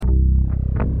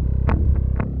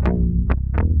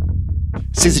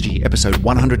Syzygy, episode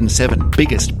 107,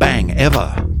 biggest bang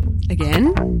ever.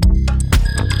 Again?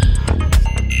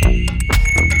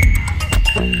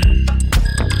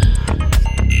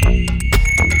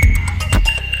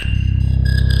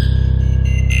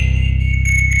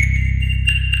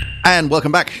 And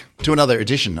welcome back to another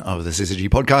edition of the Syzygy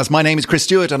podcast. My name is Chris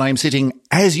Stewart, and I am sitting,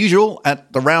 as usual,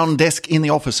 at the round desk in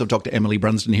the office of Dr. Emily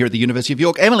Brunsden here at the University of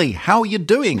York. Emily, how are you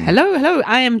doing? Hello.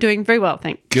 I am doing very well,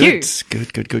 thank you.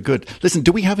 Good. Listen,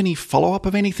 do we have any follow-up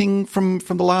of anything from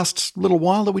the last little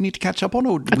while that we need to catch up on,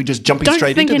 or are we just jumping straight into this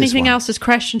one? Don't think anything else has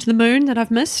crashed into the moon that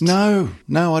I've missed? No,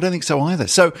 I don't think so either.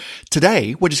 So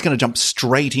today, we're just going to jump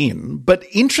straight in. But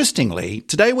interestingly,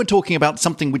 today we're talking about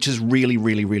something which is really,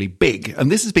 really, really big.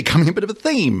 And this is becoming a bit of a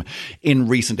theme in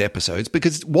recent episodes,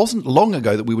 because it wasn't long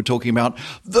ago that we were talking about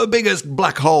the biggest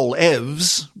black hole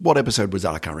evs. What episode was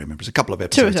that? I can't remember. It was a couple of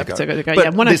episodes ago. But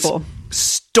yeah, 104.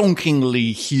 This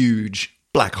stonkingly huge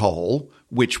black hole,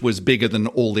 which was bigger than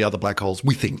all the other black holes,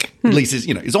 we think, at least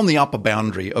is on the upper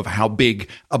boundary of how big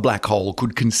a black hole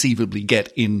could conceivably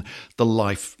get in the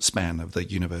lifespan of the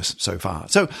universe so far.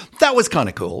 So that was kind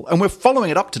of cool. And we're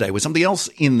following it up today with something else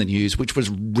in the news, which was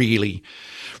really,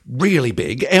 really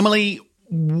big. Emily,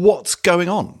 what's going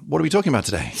on? What are we talking about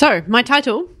today? So my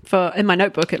title, in my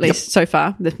notebook at least so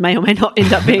far, this may or may not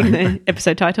end up being the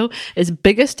episode title, is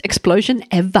Biggest Explosion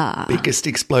Ever. Biggest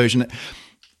explosion.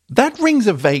 That rings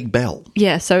a vague bell.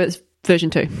 Yeah, so it's version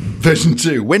 2. Version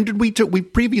 2. When did we we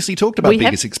previously talked about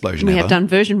biggest explosion ever? We have done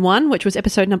version 1, which was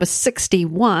episode number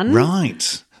 61.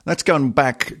 Right. That's going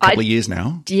back a couple of years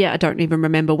now. Yeah, I don't even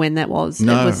remember when that was.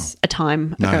 No. It was a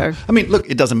time ago. I mean, look,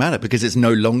 it doesn't matter because it's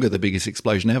no longer the biggest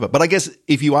explosion ever. But I guess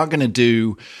if you are going to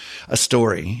do a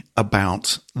story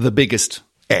about the biggest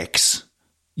X,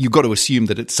 you've got to assume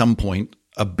that at some point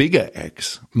a bigger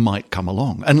X might come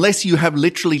along. Unless you have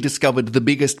literally discovered the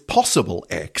biggest possible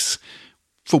X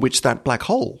for which that black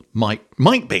hole might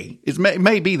be. It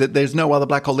may be that there's no other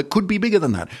black hole that could be bigger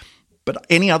than that. But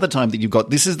any other time that you've got,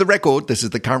 this is the record, this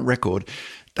is the current record,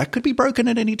 that could be broken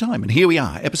at any time. And here we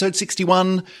are, episode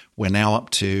 61. We're now up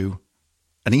to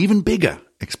an even bigger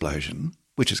explosion,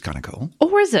 which is kind of cool.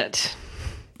 Or is it?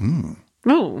 Oh.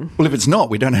 Well, if it's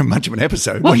not, we don't have much of an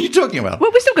episode. What are you talking about?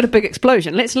 Well, we've still got a big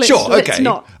explosion. Let's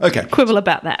not quibble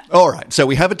about that. All right. So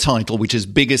we have a title, which is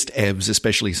Biggest Evs,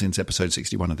 especially since episode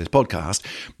 61 of this podcast.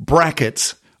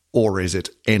 Brackets, or is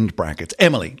it end brackets?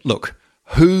 Emily, look.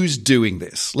 Who's doing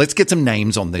this? Let's get some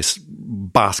names on this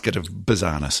basket of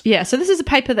bizarreness. Yeah, so this is a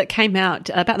paper that came out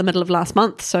about the middle of last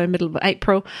month, so middle of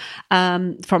April,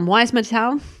 from Wiseman et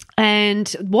al. And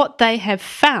what they have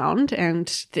found and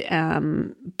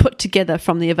put together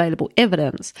from the available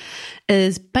evidence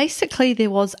is basically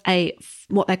there was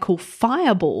what they call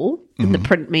fireball in the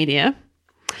print media,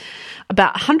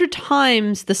 about 100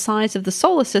 times the size of the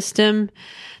solar system,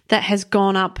 that has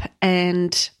gone up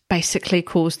and basically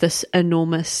caused this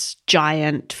enormous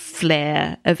giant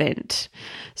flare event.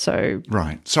 So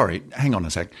right. Sorry, hang on a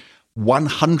sec.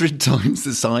 100 times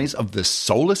the size of the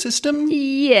solar system?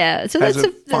 Yeah. So that's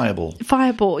a fireball.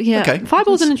 Fireball, yeah. Okay.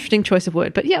 Fireball's an interesting choice of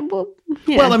word, but yeah.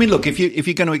 Well, I mean, look, if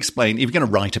you're going to explain, if you're going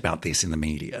to write about this in the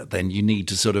media, then you need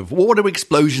to sort of, what do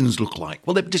explosions look like?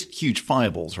 Well, they're just huge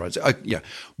fireballs, right? So,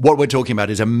 what we're talking about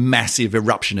is a massive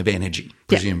eruption of energy,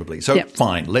 presumably. So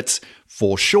fine, let's,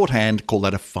 for shorthand, call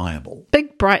that a fireball.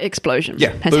 Big, bright explosion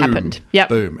has happened. Yeah.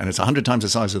 Boom. And it's 100 times the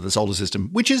size of the solar system,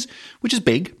 which is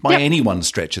big by anyone's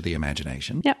stretch of the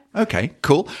imagination. Yep. Okay,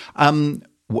 cool.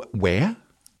 Where?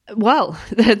 Well,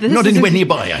 not anywhere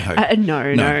nearby, I hope.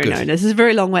 No. This is a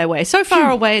very long way away. So far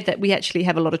away that we actually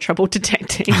have a lot of trouble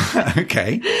detecting.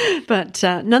 Okay. But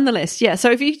nonetheless, yeah.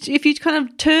 So if you kind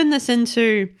of turn this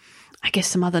into, I guess,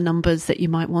 some other numbers that you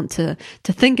might want to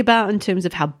think about in terms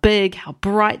of how big, how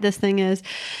bright this thing is,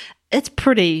 it's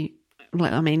pretty.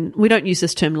 I mean, we don't use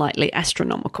this term lightly,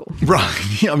 astronomical.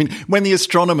 Right. I mean, when the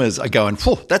astronomers are going,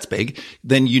 that's big,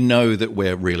 then you know that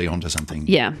we're really onto something.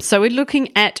 Yeah. So we're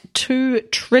looking at 2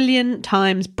 trillion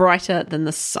times brighter than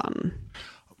the sun.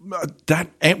 That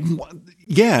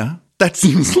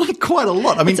seems like quite a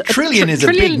lot. I mean, trillion is a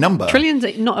big number.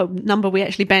 Trillion's not a number we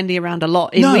actually bandy around a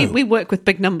lot. We work with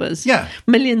big numbers. Yeah.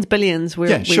 Millions, billions, we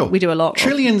do a lot.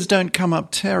 Trillions don't come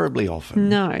up terribly often.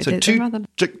 No. So 2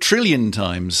 trillion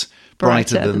times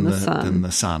brighter than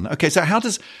the sun. Okay, so how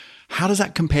does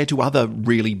that compare to other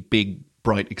really big,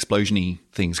 bright, explosion-y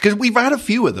things? Because we've had a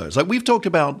few of those. Like we've talked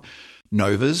about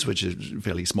novas, which is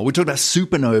fairly small. We talked about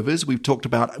supernovas. We've talked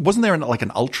about, wasn't there like an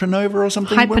ultranova or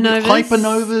something?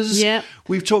 Hypernovas. Yeah.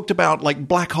 We've talked about like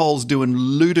black holes doing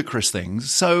ludicrous things.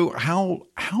 So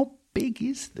how big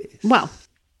is this? Well,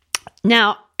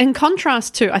 now in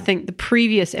contrast to, I think, the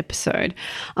previous episode,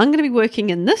 I'm going to be working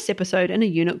in this episode in a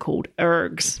unit called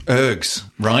ergs. Ergs,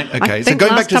 right? Okay. I think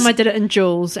last time I did it in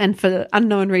joules, and for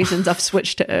unknown reasons, I've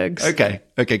switched to ergs. Okay.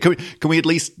 Can we at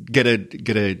least get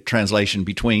a translation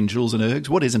between joules and ergs?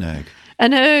 What is an erg?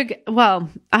 An erg, well,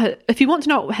 if you want to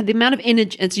know the amount of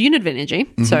energy, it's a unit of energy,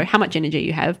 so how much energy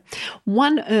you have.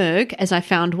 One erg, as I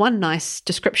found one nice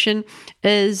description,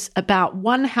 is about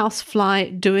one housefly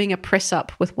doing a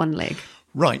press-up with one leg.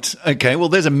 Right. Okay. Well,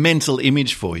 there's a mental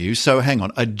image for you. So hang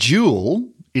on. A joule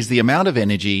is the amount of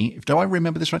energy. Do I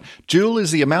remember this right? Joule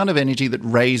is the amount of energy that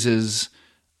raises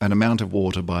an amount of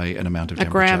water by an amount of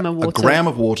temperature. A gram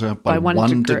of water by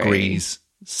 1 degrees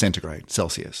centigrade,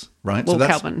 Celsius, right? Well, so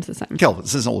Kelvin's the same.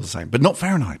 Kelvin's is all the same, but not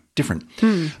Fahrenheit, different.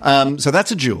 So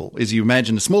that's a joule, is you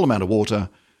imagine a small amount of water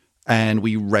and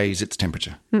we raise its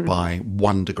temperature by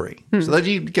 1 degree. So that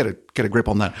you get a grip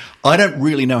on that. I don't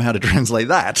really know how to translate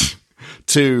that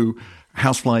to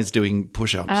houseflies doing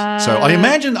push-ups. So I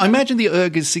imagine the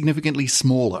erg is significantly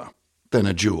smaller than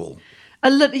a joule.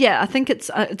 I think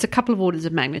it's a couple of orders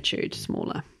of magnitude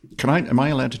smaller. Am I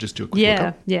allowed to just do a quick look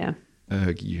up? Yeah.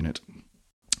 Erg unit.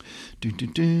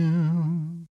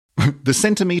 The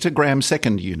centimetre gram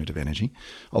second unit of energy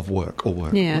of work.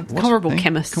 Yeah, horrible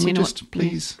chemists. Can we just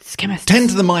please? Chemists. 10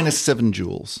 to the minus 7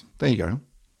 joules. There you go.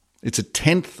 It's a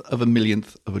tenth of a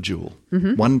millionth of a joule.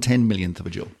 1/10 millionth of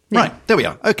a joule. Yeah. Right, there we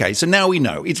are. Okay, so now we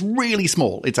know. It's really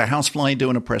small. It's a housefly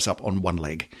doing a press-up on one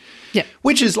leg. Yeah.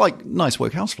 Which is like, nice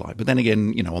work, housefly. But then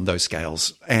again, on those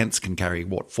scales, ants can carry,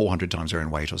 400 times their own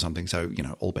weight or something. So,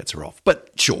 all bets are off. But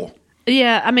sure.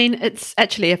 Yeah, I mean, it's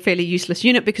actually a fairly useless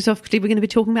unit because obviously we're going to be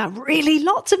talking about really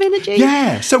lots of energy.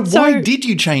 Yeah, so why did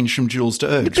you change from joules to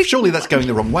ergs? Surely that's going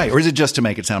the wrong way, or is it just to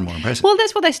make it sound more impressive? Well,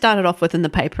 that's what they started off with in the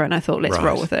paper, and I thought, let's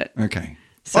roll with it. Okay.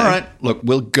 All right, look,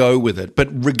 we'll go with it. But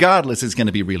regardless, it's going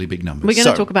to be really big numbers. We're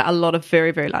going to talk about a lot of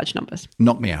very, very large numbers.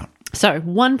 Knock me out. So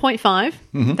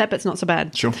 1.5, that bit's not so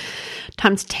bad. Sure.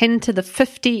 Times 10 to the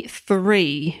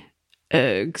 53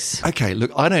 ergs. Okay,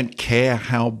 look, I don't care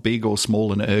how big or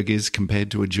small an erg is compared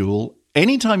to a joule.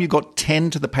 Anytime you've got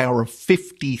 10 to the power of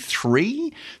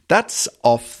 53, that's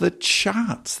off the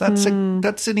charts. That's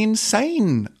an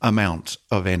insane amount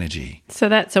of energy. So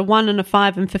that's a 1 and a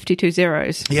 5 and 52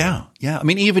 zeros. Yeah. I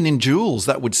mean, even in joules,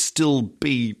 that would still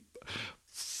be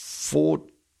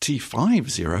 45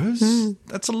 zeros.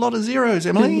 That's a lot of zeros,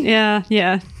 Emily.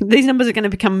 Yeah. These numbers are going to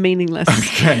become meaningless.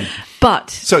 Okay.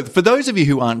 But so for those of you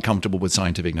who aren't comfortable with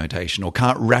scientific notation or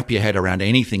can't wrap your head around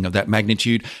anything of that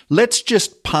magnitude, let's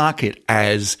just park it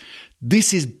as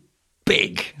this is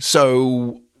big.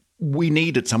 So we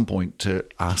need at some point to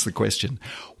ask the question,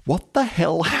 what the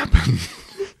hell happened?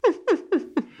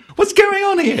 What's going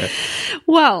on here?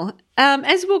 Well,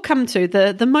 as we'll come to,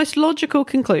 the most logical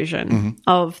conclusion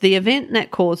of the event that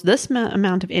caused this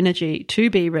amount of energy to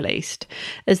be released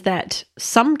is that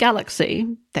some galaxy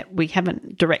that we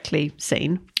haven't directly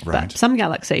seen, but some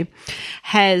galaxy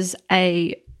has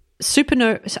a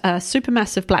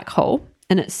supermassive black hole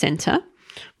in its center.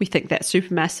 We think that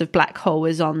supermassive black hole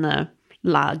is on the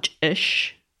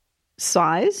large-ish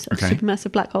size of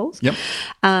supermassive black holes. Yep.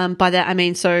 By that I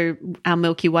mean, so our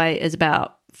Milky Way is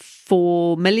about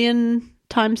 4 million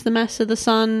times the mass of the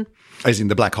sun. As in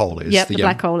the black hole is. Yep, the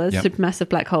black hole is, supermassive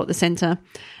black hole at the center.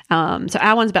 So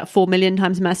our one's about 4 million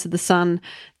times the mass of the sun.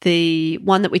 The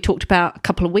one that we talked about a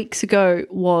couple of weeks ago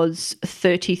was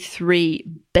 33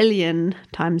 billion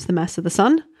times the mass of the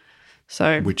sun.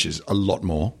 So, which is a lot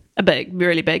more.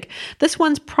 Really big. This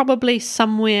one's probably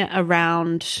somewhere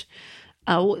around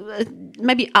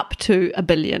maybe up to 1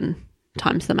 billion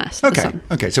times the mass of the sun.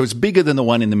 Okay, so it's bigger than the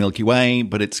one in the Milky Way,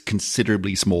 but it's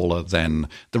considerably smaller than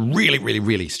the really, really,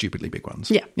 really stupidly big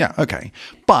ones. Yeah, okay.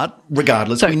 But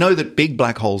regardless, we know that big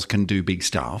black holes can do big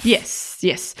stuff.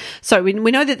 Yes. So we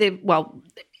know that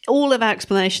all of our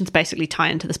explanations basically tie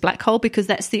into this black hole because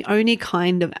that's the only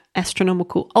kind of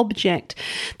astronomical object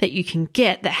that you can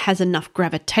get that has enough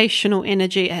gravitational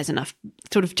energy, it has enough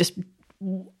sort of just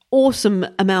awesome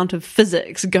amount of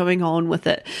physics going on with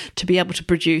it to be able to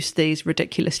produce these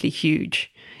ridiculously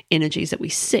huge energies that we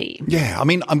see. Yeah, I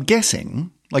mean, I'm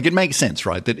guessing, it makes sense,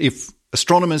 right, that if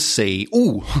astronomers see,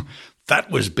 ooh, that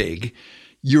was big,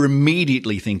 you're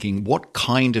immediately thinking, what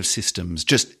kind of systems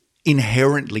just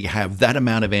inherently have that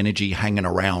amount of energy hanging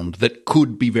around that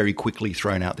could be very quickly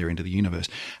thrown out there into the universe?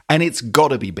 And it's got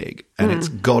to be big and it's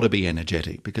got to be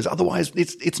energetic because otherwise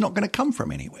it's not going to come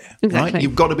from anywhere. Exactly. Right?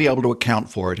 You've got to be able to account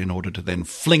for it in order to then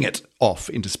fling it off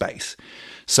into space.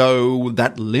 So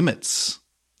that limits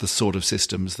the sort of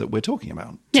systems that we're talking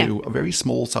about Yeah. to a very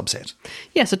small subset.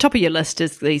 Yeah, so top of your list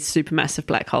is these supermassive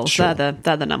black holes. Sure. They're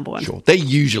the number one. Sure. They're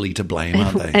usually to blame,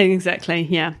 aren't they? Exactly,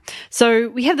 yeah. So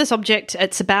we have this object.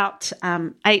 It's about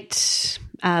 8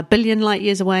 billion light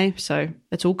years away, so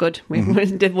it's all good.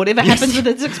 Whatever happens with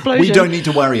its explosion, We don't need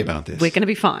to worry about this. we're going to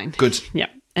be fine. Good. Yeah.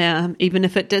 Even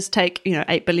if it does take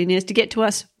 8 billion years to get to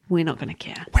us, we're not going to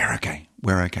care. We're okay.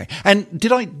 We're okay. And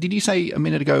did you say a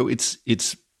minute ago it's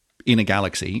in a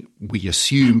galaxy? We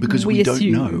assume because we don't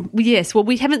know. Yes. Well,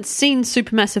 we haven't seen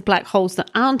supermassive black holes that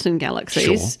aren't in galaxies.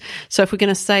 Sure. So if we're going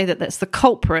to say that that's the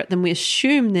culprit, then we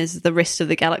assume there's the rest of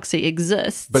the galaxy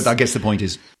exists. But I guess the point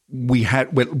is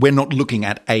we're not looking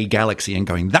at a galaxy and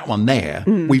going, that one there.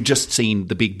 We've just seen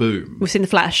the big boom. We've seen the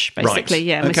flash, basically, Right.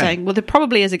 yeah. And Okay. we're saying, well, there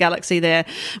probably is a galaxy there.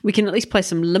 We can at least place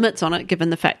some limits on it,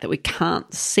 given the fact that we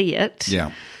can't see it.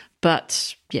 Yeah.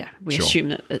 But, yeah, we Sure. assume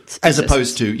that it's... As exists.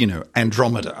 opposed to,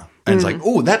 Andromeda. And it's like,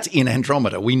 oh, that's in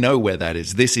Andromeda. We know where that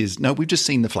is. We've just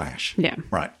seen the flash. Yeah.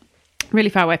 Right. Really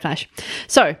far away flash.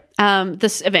 So,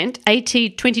 this event, AT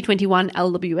 2021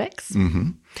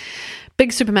 LWX,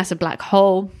 big supermassive black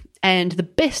hole, and the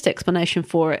best explanation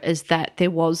for it is that there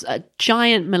was a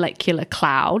giant molecular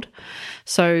cloud.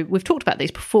 So we've talked about these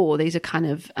before. These are kind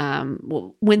of,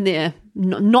 when they're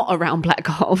not around black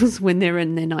holes, when they're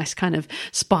in their nice kind of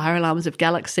spiral arms of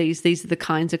galaxies, these are the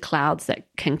kinds of clouds that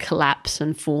can collapse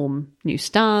and form new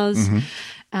stars.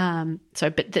 But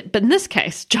in this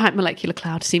case, giant molecular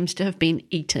cloud seems to have been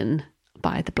eaten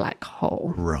by the black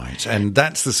hole. Right. And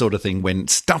that's the sort of thing when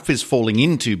stuff is falling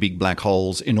into big black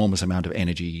holes, enormous amount of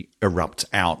energy erupts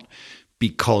out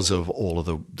because of all of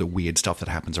the weird stuff that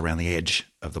happens around the edge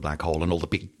of the black hole and all the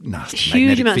big nasty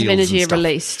Huge magnetic amounts of fields energy and are stuff.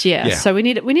 released, yeah. So we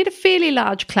need a fairly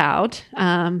large cloud.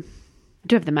 I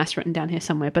do have the mass written down here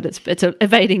somewhere, but it's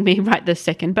evading me right this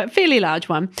second, but fairly large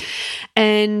one.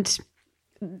 And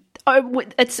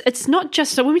it's not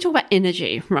just, so when we talk about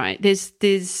energy, right,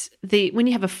 there's when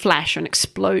you have a flash or an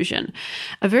explosion,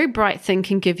 a very bright thing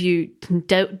can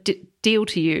deal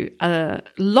to you a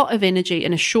lot of energy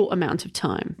in a short amount of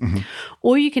time.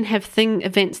 Or you can have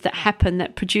events that happen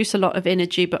that produce a lot of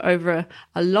energy but over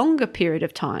a longer period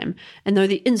of time, and though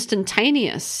the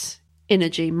instantaneous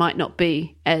energy might not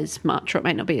be as much or it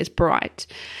might not be as bright,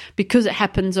 because it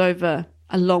happens over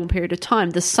a long period of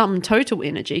time, the sum total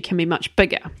energy can be much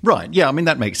bigger. Right. Yeah. I mean,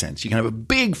 that makes sense. You can have a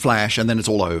big flash and then it's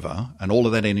all over and all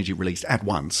of that energy released at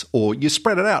once, or you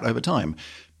spread it out over time.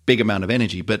 Big amount of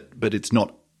energy, but it's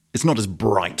not as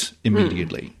bright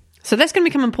immediately. So that's going to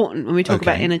become important when we talk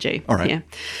Okay. about energy. All right.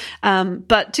 Yeah.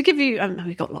 But to give you,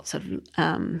 we've got lots of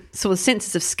sort of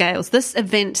senses of scales. This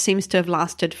event seems to have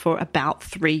lasted for about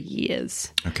 3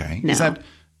 years. Okay. Now.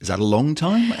 Is that a long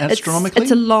time astronomically?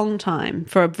 It's a long time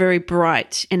for a very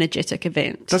bright, energetic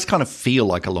event. It does kind of feel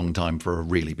like a long time for a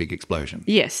really big explosion.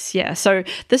 Yes, yeah. So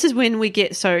this is when we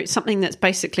get something that's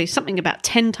basically something about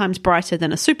 10 times brighter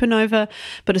than a supernova,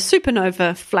 but a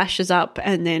supernova flashes up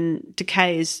and then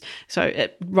decays. So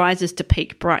it rises to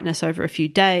peak brightness over a few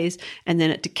days, and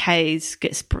then it decays,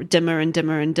 gets dimmer and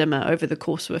dimmer and dimmer over the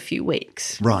course of a few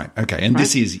weeks. Right. Okay. And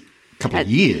this is a couple of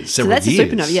years, So several that's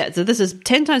years. a supernova, yeah. So this is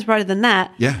 10 times brighter than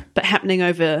that, Yeah. but happening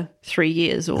over 3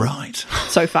 years or Right.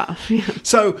 so far. Yeah.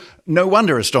 So no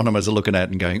wonder astronomers are looking at it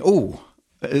and going, oh,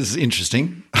 this is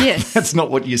interesting. Yes. That's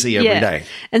not what you see every day.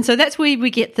 And so that's where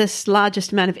we get this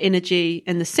largest amount of energy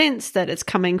in the sense that it's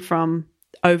coming from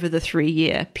over the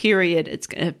 3-year period. It's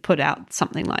going to put out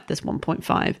something like this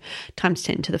 1.5 times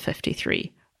 10 to the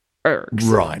 53 ergs.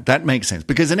 Right, that makes sense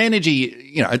because an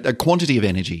energy, a quantity of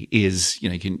energy is,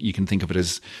 you can think of it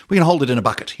as we can hold it in a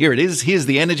bucket. Here it is. Here's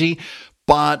the energy,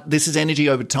 but this is energy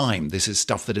over time. This is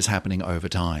stuff that is happening over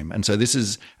time, and so this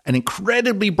is an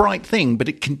incredibly bright thing, but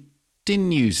it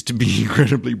continues to be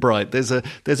incredibly bright. There's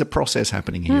a process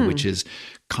happening here, which is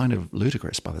kind of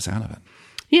ludicrous by the sound of it.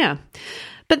 Yeah,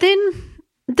 but then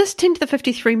this 10 to the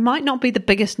 53 might not be the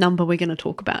biggest number we're going to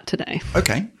talk about today.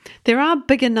 Okay. There are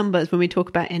bigger numbers when we talk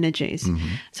about energies.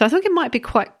 So I think it might be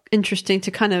quite interesting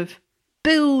to kind of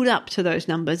build up to those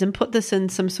numbers and put this in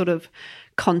some sort of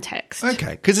context.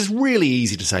 Okay, because it's really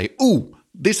easy to say, "Ooh,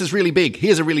 this is really big.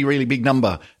 Here's a really, really big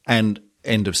number," and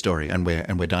end of story. And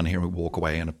we're done here. And we walk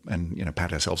away and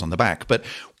pat ourselves on the back. But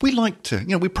we like to,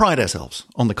 we pride ourselves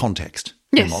on the context.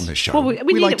 Yes. On this show. Well,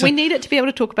 we need like it. We need it to be able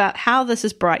to talk about how this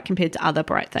is bright compared to other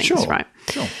bright things, Sure, right?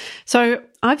 sure. So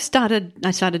I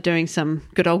started doing some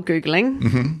good old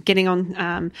Googling, getting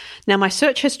on. Now my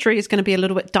search history is going to be a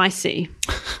little bit dicey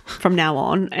from now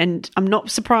on, and I'm not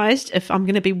surprised if I'm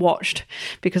going to be watched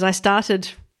because I started,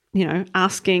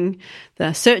 asking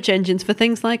the search engines for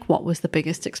things like what was the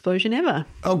biggest explosion ever?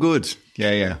 Oh, good.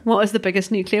 Yeah. What is the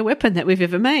biggest nuclear weapon that we've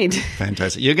ever made?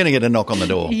 Fantastic. You're going to get a knock on the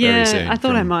door very soon. I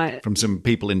thought I might. From some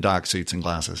people in dark suits and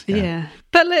glasses. Yeah.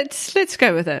 But let's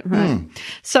go with it, right?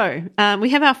 So we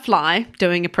have our fly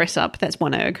doing a press up. That's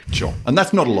 1 erg. Sure. And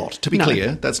that's not a lot. To be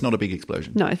clear, that's not a big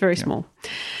explosion. No, it's very small.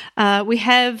 We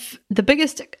have the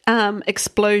biggest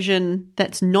explosion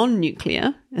that's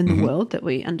non-nuclear in the world that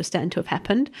we understand to have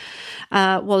happened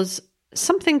was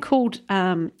something called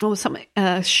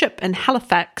ship in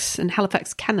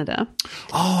Halifax, Canada.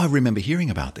 Oh, I remember hearing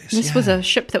about this. This was a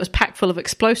ship that was packed full of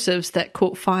explosives that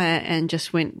caught fire and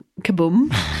just went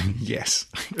kaboom. Yes.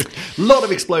 A lot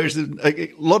of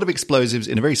explosives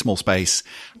in a very small space.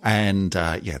 And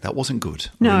that wasn't good.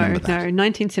 No,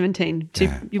 1917.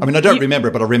 Yeah. I don't remember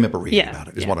it, but I remember reading about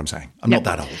it, is what I'm saying. I'm not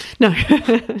that old. No,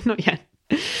 not yet.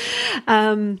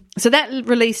 So that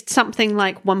released something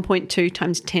like 1.2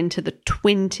 times 10 to the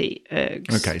 20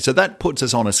 ergs. Okay, so that puts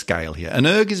us on a scale here. An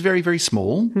erg is very, very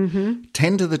small.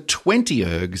 10 to the 20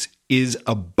 ergs is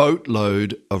a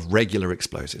boatload of regular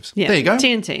explosives. Yeah, there you go.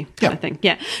 TNT kind of thing.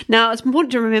 Yeah. Now, it's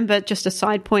important to remember, just a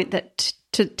side point, that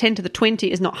 10 to the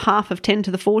 20 is not half of 10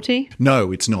 to the 40.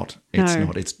 No, it's not. It's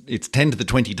not. It's 10 to the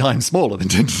 20 times smaller than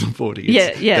 10 to the 40.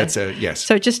 That's yes.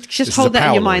 So just hold that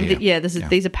in your mind.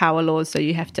 These are power laws. So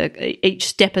you have to, each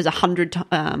step is 100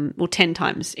 or 10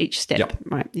 times each step,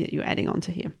 right? You're adding on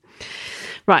to here.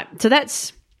 Right. So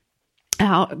that's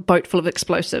our boat full of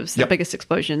explosives, the biggest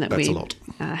explosion that we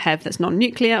have that's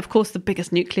non-nuclear. Of course, the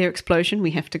biggest nuclear explosion,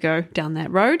 we have to go down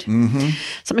that road.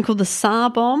 Something called the Tsar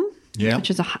bomb. Yeah, which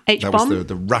is a H-bomb. That was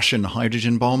the Russian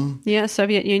hydrogen bomb. Yeah,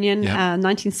 Soviet Union,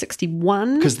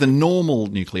 1961. Because the normal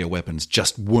nuclear weapons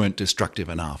just weren't destructive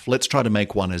enough. Let's try to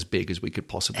make one as big as we could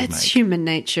possibly make. It's human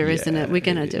nature, isn't it? We're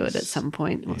going to do it at some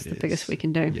point. What's the biggest we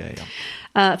can do?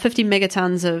 50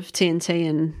 megatons of TNT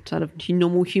in sort of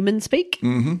normal human speak,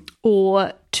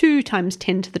 or 2 times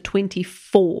 10 to the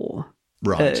 24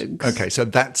 ergs. Okay, so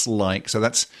that's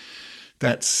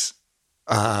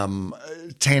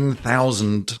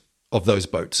 10,000 of those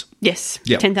boats. Yes.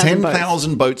 Yeah.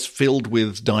 10,000 boats filled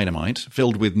with dynamite,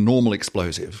 filled with normal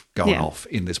explosive going off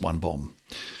in this one bomb.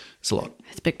 It's a lot.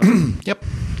 It's a big bomb. Yep.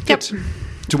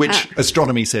 To which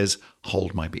astronomy says,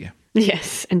 hold my beer.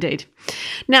 Yes, indeed.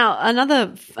 Now,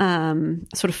 another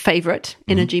sort of favourite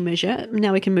energy measure.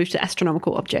 Now we can move to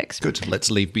astronomical objects. Good. Let's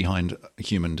leave behind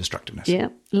human destructiveness. Yeah.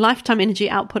 Lifetime energy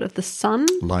output of the sun.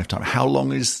 Lifetime. How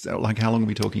long are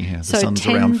we talking here? The so sun's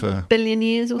 10 around for billion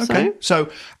years or so. So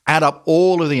add up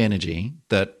all of the energy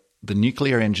that the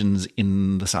nuclear engines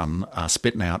in the sun are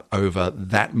spitting out over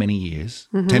that many years.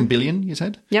 10 billion, you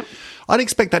said? Yep. I'd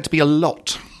expect that to be a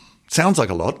lot. Sounds like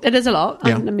a lot. It is a lot.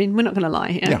 Yeah. I mean, we're not going to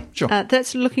lie here. Yeah, sure.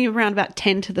 That's looking around about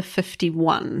 10 to the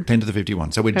 51. 10 to the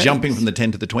 51. So we're jumping from the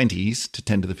 10 to the 20s to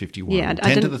 10 to the 51. Yeah, 10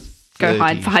 I didn't to the 30. go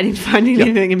finding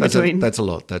anything in between. That's a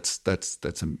lot. That's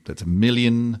a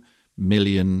million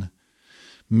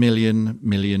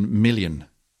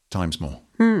times more.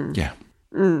 Yeah.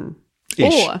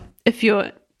 Or if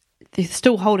you're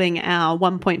still holding our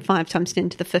 1.5 times 10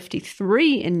 to the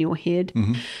 53 in your head,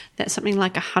 that's something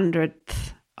like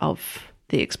 100th of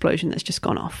the explosion that's just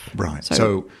gone off. Right.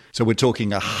 So we're talking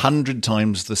 100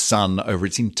 times the sun over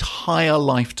its entire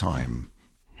lifetime.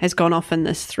 Has gone off in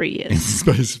this 3 years. In the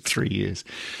space of 3 years.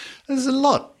 That's a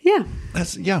lot. Yeah.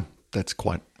 That's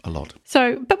quite a lot.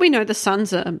 So, but we know the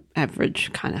sun's an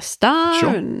average kind of star. Sure.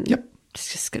 And yep.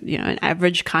 It's just, an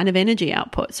average kind of energy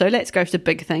output. So let's go to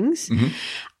big things.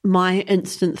 My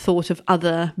instant thought of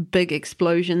other big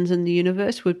explosions in the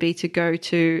universe would be to go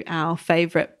to our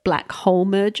favorite black hole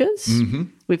mergers.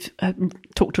 We've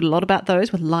talked a lot about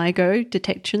those with LIGO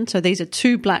detection. So these are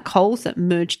 2 black holes that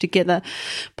merge together,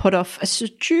 put off a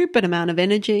stupid amount of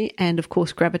energy and, of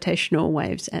course, gravitational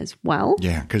waves as well.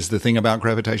 Yeah, because the thing about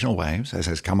gravitational waves, as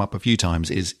has come up a few times,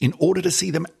 is in order to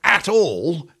see them at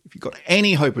all, if you've got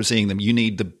any hope of seeing them, you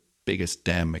need the biggest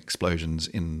damn explosions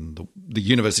in the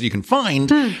universe that you can find.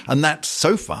 And that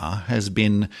so far has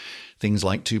been things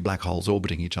like 2 black holes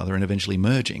orbiting each other and eventually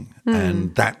merging.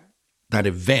 And that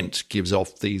event gives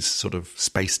off these sort of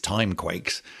space-time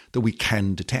quakes that we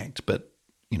can detect. But,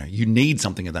 you need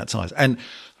something of that size. And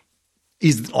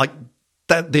is like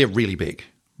that, they're really big,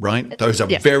 right? Those are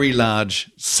very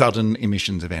large, sudden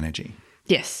emissions of energy.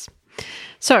 Yes.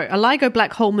 So a LIGO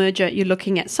black hole merger, you're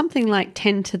looking at something like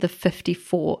 10 to the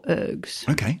 54 ergs.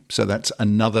 Okay, so that's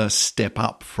another step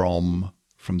up from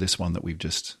this one that we're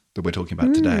talking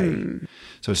about today.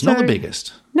 So it's not the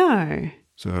biggest. No.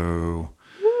 So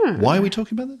why are we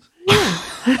talking about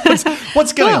this?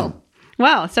 What's going on?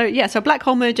 Wow. So a black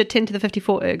hole merger, 10 to the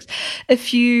 54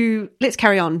 ergs. Let's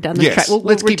carry on down the track.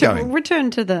 Let's keep going. We'll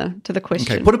return to the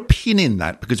question. Okay, put a pin in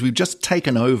that because we've just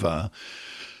taken over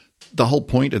the whole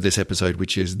point of this episode,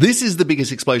 which is this is the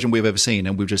biggest explosion we've ever seen,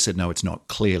 and we've just said, no, it's not,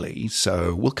 clearly.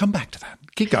 So we'll come back to that.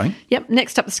 Keep going. Yep.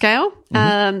 Next up the scale,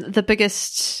 the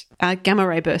biggest gamma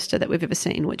ray burster that we've ever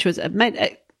seen, which was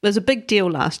was a big deal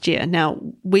last year. Now,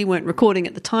 we weren't recording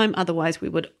at the time, otherwise we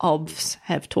would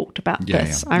have talked about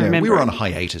this. I remember. We were on a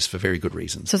hiatus for very good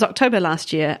reasons. So it's October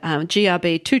last year,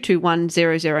 GRB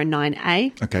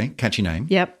 221009A. Okay, catchy name.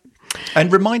 Yep.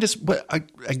 And remind us, a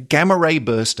gamma ray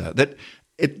burster,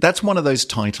 that's one of those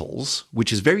titles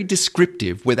which is very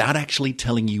descriptive without actually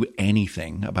telling you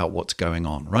anything about what's going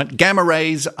on, right? Gamma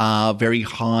rays are very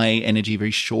high energy, very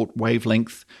short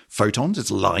wavelength photons. It's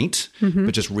light,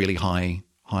 but just really high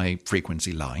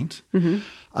frequency light.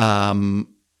 And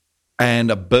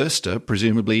a burster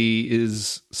presumably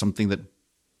is something that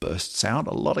bursts out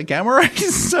a lot of gamma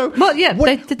rays. So,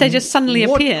 they just suddenly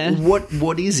appear.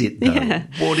 What is it, though? Yeah.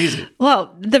 What is it?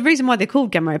 Well, the reason why they're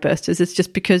called gamma ray bursters is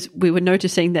just because we were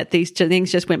noticing that these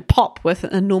things just went pop with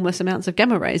enormous amounts of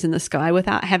gamma rays in the sky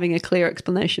without having a clear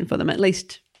explanation for them, at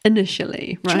least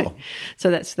initially, right? Sure. So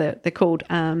they're called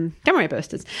gamma ray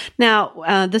bursters.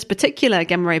 Now, this particular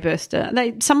gamma ray burster,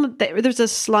 there's a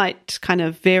slight kind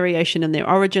of variation in their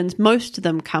origins. Most of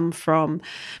them come from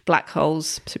black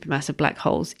holes, supermassive black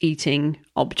holes eating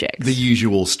objects. The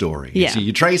usual story. Yeah. So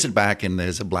you trace it back and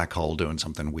there's a black hole doing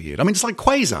something weird. I mean, it's like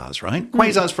quasars, right?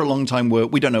 Quasars for a long time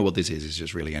we don't know what this is. It's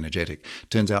just really energetic.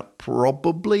 Turns out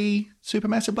probably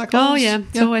supermassive black holes. Oh, yeah.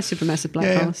 It's always supermassive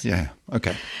black holes. Yeah.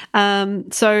 Okay.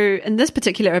 So in this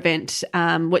particular event,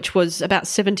 which was about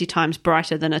 70 times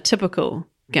brighter than a typical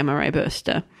gamma ray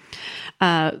burster,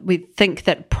 we think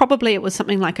that probably it was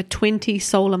something like a 20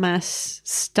 solar mass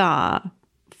star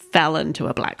fell into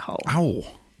a black hole. Oh,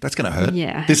 that's going to hurt.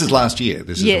 Yeah. This is last year.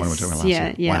 This is the one we're talking about last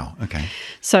year. Yeah. Wow. Okay.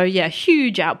 So,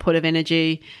 huge output of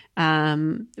energy.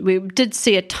 We did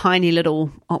see a tiny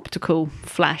little optical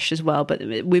flash as well, but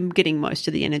we're getting most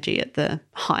of the energy at the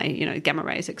high, gamma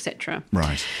rays, etc.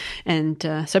 Right. And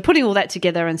so putting all that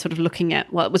together and sort of looking at,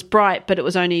 it was bright, but it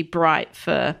was only bright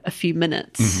for a few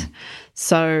minutes.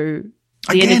 So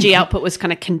the energy output was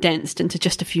kind of condensed into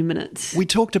just a few minutes. We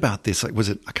talked about this, I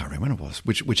can't remember when it was,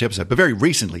 which episode, but very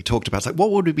recently talked about,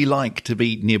 what would it be like to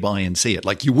be nearby and see it?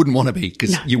 Like, you wouldn't want to be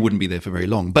because you wouldn't be there for very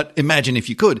long. But imagine if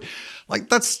you could.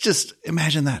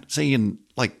 Imagine that, seeing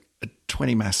like a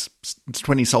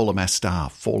 20 solar mass star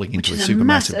falling into a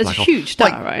supermassive black hole. A huge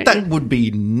star, right? That would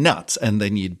be nuts, and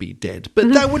then you'd be dead.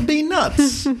 But that would be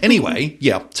nuts. Anyway,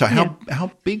 So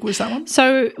how big was that one?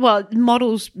 So,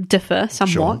 models differ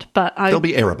somewhat, but there'll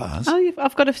be error bars.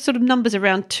 I've got a sort of numbers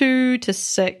around 2 to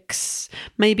 6,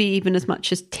 maybe even as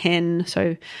much as 10.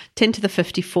 So 10 to the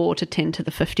 54 to 10 to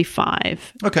the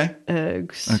 55. Okay.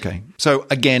 Ergs. Okay. So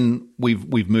again,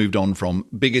 we've moved on from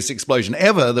biggest explosion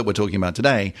ever that we're talking about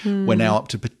today. We're now up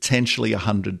to potentially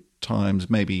 100 times,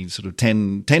 maybe sort of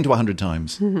 10 to 100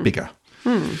 times bigger.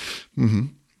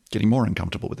 Getting more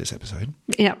uncomfortable with this episode.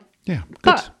 Yeah. Yeah.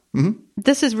 Good. But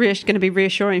this is going to be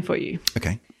reassuring for you.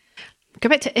 Okay. Go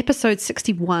back to episode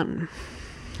 61.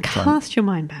 Cast your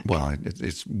mind back. Well,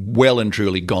 it's well and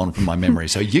truly gone from my memory.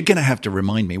 So you're going to have to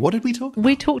remind me. What did we talk about?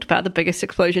 We talked about the biggest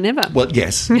explosion ever. Well,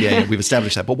 yes. Yeah, we've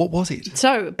established that. But what was it?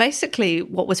 So basically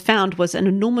what was found was an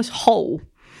enormous hole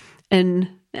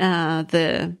in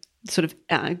the sort of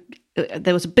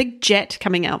there was a big jet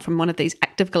coming out from one of these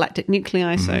active galactic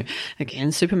nuclei. So again,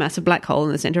 supermassive black hole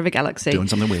in the center of a galaxy. Doing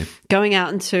something weird. Going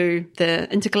out into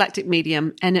the intergalactic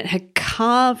medium, and it had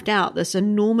carved out this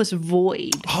enormous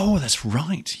void. Oh, that's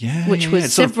right. Yeah. Which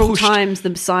was several times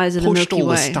the size of the Milky Way. Pushed all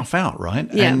the stuff out, right?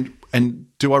 Yeah. And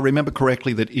do I remember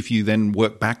correctly that if you then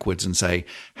work backwards and say,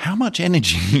 how much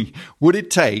energy would it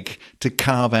take to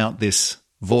carve out this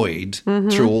void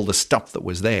through all the stuff that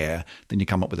was there, then you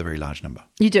come up with a very large number.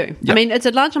 You do. Yep. I mean, it's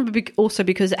a large number also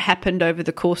because it happened over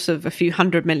the course of a few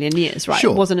 100 million years, right?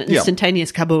 Sure. It wasn't an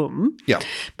instantaneous kaboom. Yeah.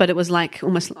 But it was like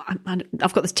almost,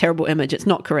 I've got this terrible image. It's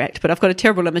not correct, but I've got a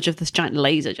terrible image of this giant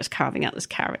laser just carving out this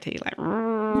cavity.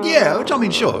 Yeah, which I mean,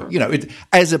 sure.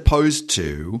 As opposed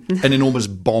to an enormous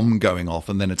bomb going off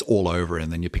and then it's all over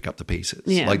and then you pick up the pieces.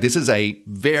 Yeah. Like, this is a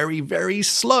very, very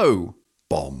slow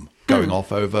bomb going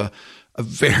off over a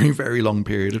very, very long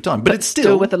period of time. But it's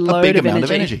still with a load big of amount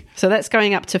of energy. So that's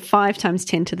going up to 5 times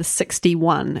 10 to the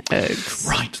 61 ergs.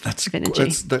 Right. That's energy.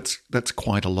 That's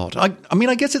quite a lot. I mean,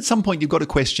 I guess at some point you've got to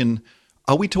question,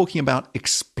 are we talking about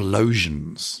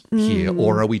explosions here,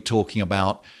 or are we talking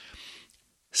about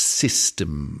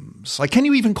systems. Like, can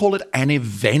you even call it an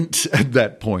event at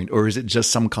that point? Or is it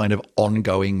just some kind of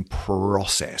ongoing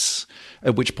process?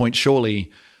 At which point,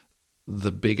 surely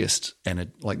the biggest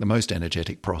and like the most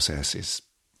energetic process is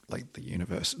like the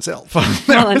universe itself.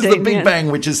 That was the Big Bang,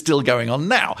 which is still going on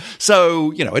now.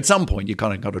 So, at some point you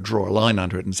kind of got to draw a line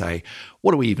under it and say,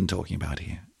 what are we even talking about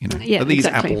here? Are these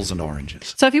apples and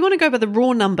oranges? So if you want to go by the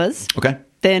raw numbers, okay,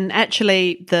 then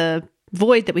actually the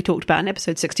void that we talked about in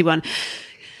episode 61,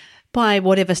 by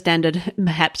whatever standard,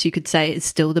 perhaps you could say is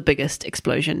still the biggest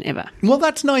explosion ever. Well,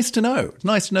 that's nice to know. It's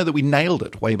nice to know that we nailed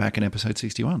it way back in episode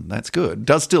 61. That's good. It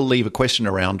does still leave a question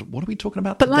around, what are we talking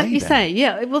about today? But like you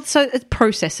say, well, so it's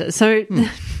processes. So,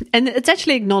 and it's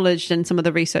actually acknowledged in some of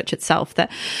the research itself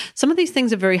that some of these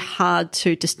things are very hard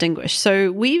to distinguish.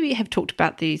 So we have talked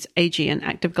about these AGN,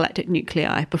 active galactic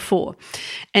nuclei, before.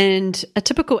 And a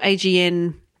typical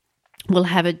AGN will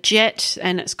have a jet,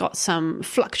 and it's got some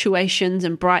fluctuations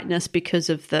in brightness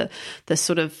because of the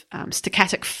sort of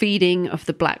stochastic feeding of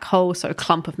the black hole. So a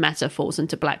clump of matter falls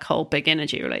into black hole, big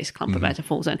energy release, clump of matter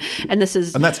falls in. And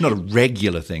that's not a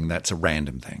regular thing, that's a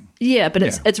random thing. Yeah, but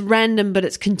it's random, but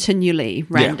it's continually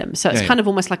random. Yeah. So it's kind of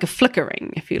almost like a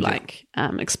flickering, if you like,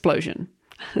 explosion.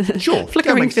 Sure.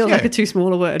 Flickering feels like a too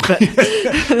small a word, but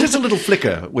just a little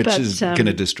flicker, which is going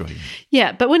to destroy you.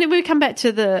 Yeah, but when we come back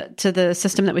to the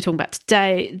system that we're talking about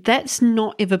today, that's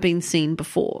not ever been seen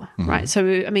before, right? So,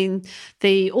 I mean,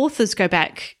 the authors go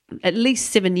back at least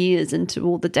 7 years into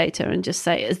all the data and just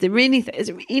say, is there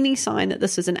any sign that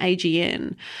this is an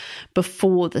AGN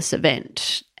before this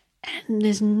event? And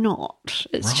there's not.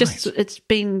 It's just, it's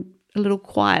been a little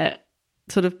quiet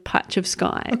sort of patch of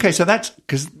sky. Okay, so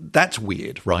that's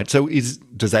weird, right? So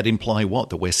does that imply what?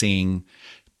 That we're seeing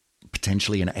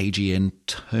potentially an AGN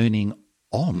turning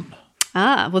on?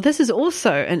 Well, this is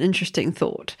also an interesting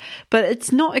thought, but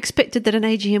it's not expected that an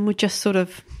AGN would just sort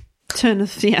of turn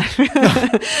us,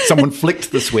 Someone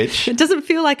flicked the switch. It doesn't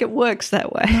feel like it works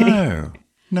that way.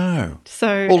 No.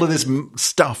 So all of this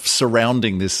stuff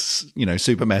surrounding this,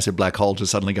 supermassive black hole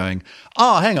just suddenly going,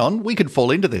 hang on, we could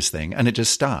fall into this thing, and it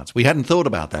just starts. We hadn't thought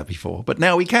about that before, but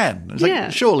now we can. It's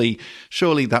like,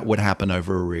 surely that would happen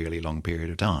over a really long period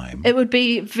of time. It would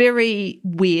be very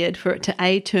weird for it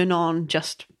to turn on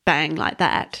just bang like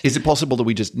that. Is it possible that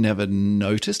we just never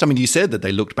noticed? I mean, you said that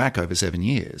they looked back over 7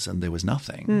 years and there was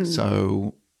nothing.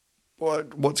 So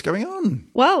what's going on?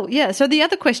 Well, yeah. So the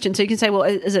other question, so you can say, well,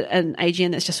 is it an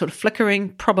AGN that's just sort of flickering?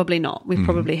 Probably not. We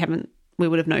probably haven't. We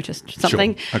would have noticed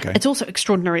something. Sure. Okay. It's also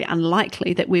extraordinarily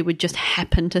unlikely that we would just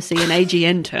happen to see an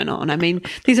AGN turn on. I mean,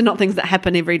 these are not things that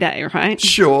happen every day, right?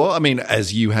 Sure. I mean,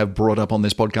 as you have brought up on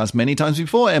this podcast many times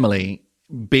before, Emily,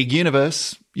 big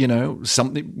universe,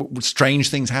 something strange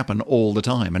things happen all the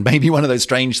time. And maybe one of those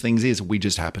strange things is we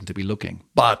just happen to be looking.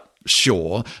 But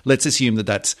sure, let's assume that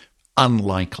that's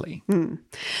unlikely.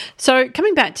 So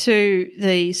coming back to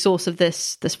the source of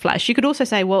this flash, you could also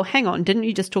say, well, hang on, didn't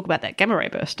you just talk about that gamma ray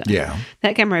burster? Yeah.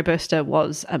 That gamma ray burster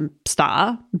was a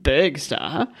big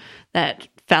star, that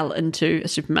fell into a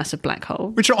supermassive black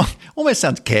hole. Which almost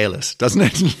sounds careless, doesn't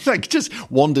it? Like just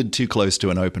wandered too close to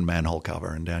an open manhole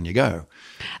cover and down you go.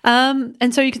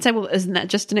 And so you could say, well, isn't that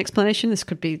just an explanation? This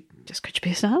could be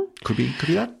a star. Could be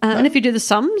that. And if you do the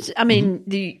sums, I mean,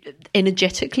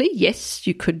 energetically, yes,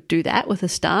 you could do that with a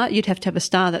star. You'd have to have a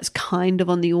star that's kind of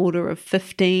on the order of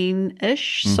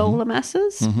 15-ish solar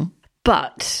masses.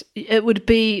 But it would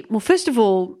be, well, first of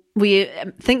all, we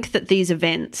think that these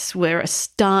events where a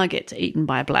star gets eaten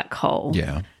by a black hole,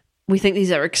 we think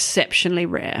these are exceptionally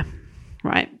rare,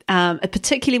 right?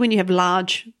 Particularly when you have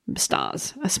large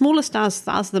stars. Smaller stars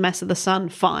of the mass of the sun,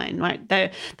 fine, right?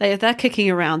 They're kicking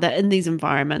around. They're in these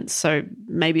environments, so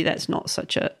maybe that's not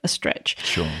such a stretch.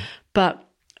 Sure. But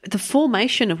the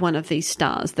formation of one of these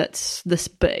stars that's this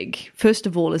big, first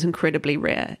of all, is incredibly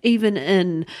rare. Even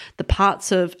in the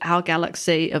parts of our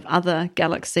galaxy, of other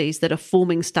galaxies that are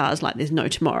forming stars like there's no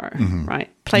tomorrow, right?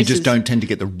 You just don't tend to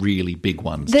get the really big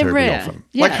ones they're terribly rare. often.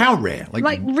 Yeah. Like how rare?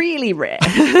 Like really rare.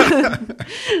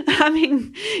 I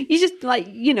mean, you just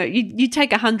you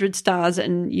take 100 stars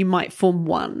and you might form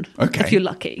one if you're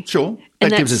lucky. Sure.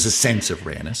 That gives us a sense of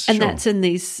rareness. And that's in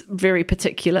these very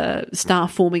particular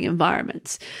star-forming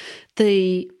environments.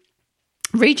 The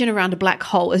region around a black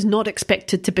hole is not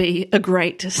expected to be a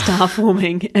great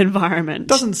star-forming environment.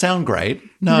 Doesn't sound great.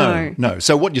 No.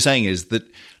 So what you're saying is that,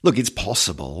 look, it's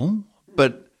possible,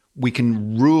 but we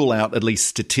can rule out, at least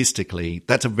statistically,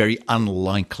 that's a very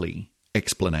unlikely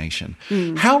explanation.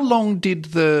 How long did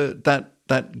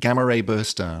that gamma ray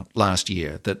burster last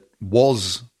year that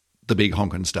was the big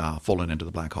honking star fallen into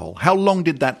the black hole. How long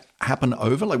did that happen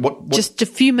over? Like what? Just a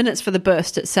few minutes for the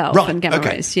burst itself Right, and gamma okay.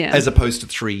 rays, yeah. As opposed to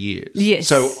 3 years. Yes.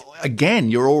 So again,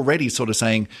 you're already sort of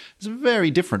saying it's a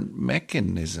very different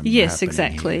mechanism. Yes, happening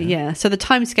exactly. here. Yeah. So the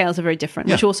timescales are very different,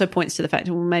 which Yeah. also points to the fact,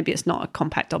 well, maybe it's not a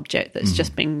compact object that's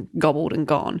just been gobbled and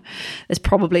gone. There's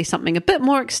probably something a bit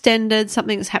more extended,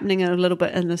 something that's happening a little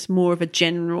bit in this more of a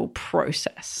general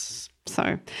process.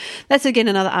 So that's, again,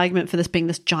 another argument for this being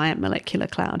this giant molecular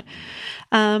cloud.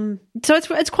 So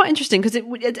it's quite interesting because,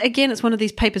 it's one of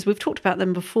these papers. We've talked about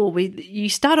them before. You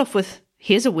start off with,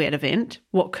 here's a weird event.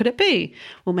 What could it be?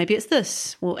 Well, maybe it's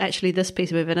this. Well, actually, this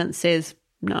piece of evidence says,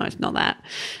 no, it's not that.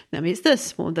 Maybe it's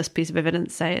this. Well, this piece of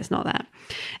evidence say it's not that.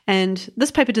 And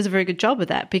this paper does a very good job of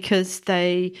that because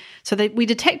we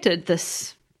detected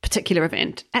this particular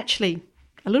event actually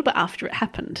a little bit after it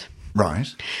happened. Right.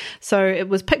 So it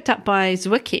was picked up by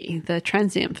Zwicky, the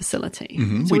transient facility.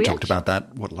 So we talked about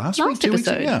that, last week? last 2 weeks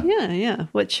episode. ago? Yeah.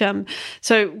 Which,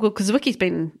 because Zwicky's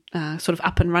been sort of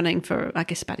up and running for, I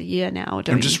guess, about a year now.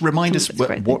 And just remind us some of its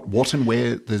great things. what and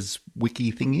where this wiki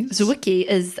thing is? Zwicky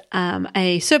is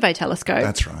a survey telescope.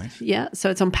 That's right. Yeah, so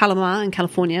it's on Palomar in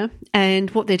California. And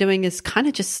what they're doing is kind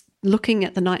of just looking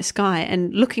at the night sky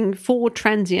and looking for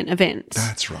transient events.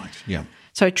 That's right, yeah.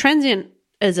 So transient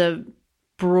is a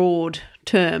broad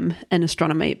term in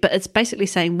astronomy, but it's basically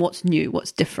saying what's new,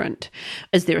 what's different.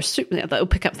 Is there a supernova? That will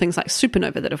pick up things like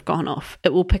supernova that have gone off.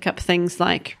 It will pick up things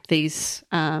like these,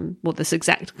 this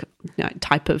exact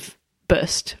type of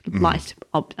burst light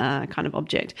kind of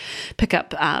object. Pick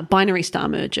up binary star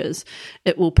mergers.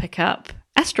 It will pick up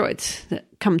asteroids that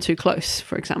come too close,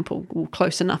 for example, or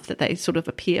close enough that they sort of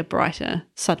appear brighter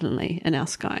suddenly in our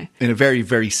sky. In a very,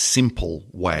 very simple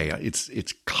way, it's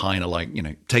kind of like,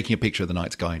 taking a picture of the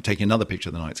night sky, taking another picture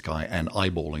of the night sky and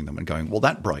eyeballing them and going, well,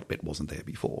 that bright bit wasn't there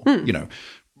before.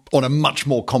 On a much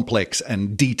more complex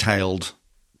and detailed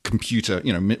computer,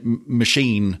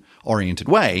 machine-oriented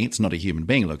way. It's not a human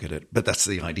being look at it, but that's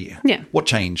the idea. Yeah. What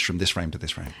changed from this frame to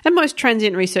this frame? And most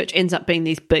transient research ends up being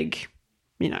these big,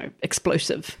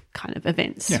 explosive kind of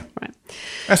events. Yeah. Right.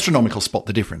 Astronomical spot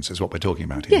the difference is what we're talking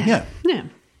about here. Yeah.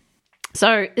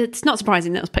 So it's not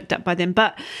surprising that it was picked up by them,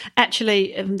 but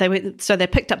actually they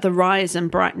picked up the rise in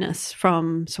brightness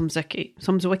from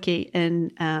Zwicky,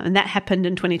 and that happened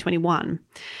in 2021.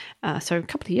 So a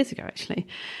couple of years ago, actually.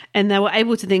 And they were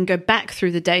able to then go back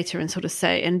through the data and sort of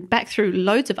say, and back through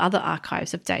loads of other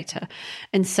archives of data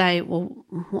and say, well,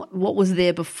 what was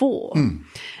there before?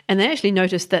 And they actually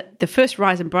noticed that the first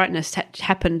rise in brightness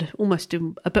happened almost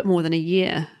a bit more than a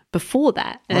year before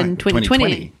that, in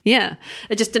 2020. Yeah.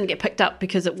 It just didn't get picked up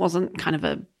because it wasn't kind of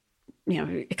a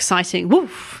exciting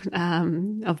woof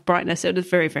of brightness. It was a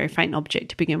very, very faint object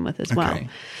to begin with as well.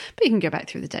 But you can go back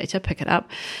through the data, pick it up.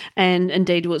 And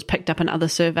indeed, it was picked up in other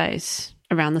surveys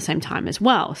around the same time as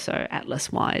well. So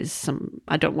Atlas-wise,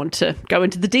 I don't want to go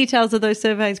into the details of those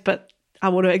surveys, but I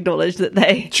want to acknowledge that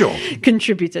they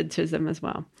contributed to them as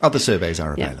well. Other surveys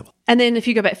are available. And then if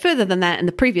you go back further than that, in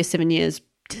the previous 7 years,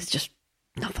 there's just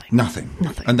Nothing.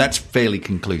 And that's fairly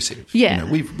conclusive. Yeah.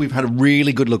 We've had a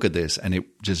really good look at this and it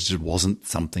just wasn't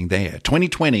something there.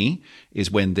 2020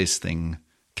 is when this thing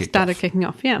started kicking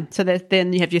off. Yeah. So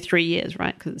then you have your 3 years,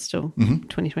 right? Because it's still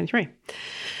 2023.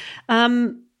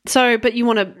 But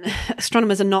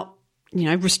astronomers are not,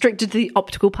 restricted to the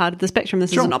optical part of the spectrum.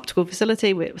 This is an optical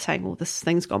facility. We're saying, well, this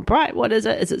thing's gone bright. What is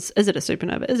it? Is it a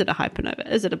supernova? Is it a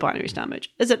hypernova? Is it a binary star merge?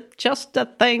 Is it just a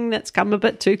thing that's come a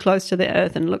bit too close to the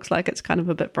Earth and looks like it's kind of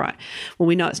a bit bright? Well,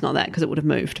 we know it's not that because it would have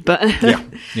moved. But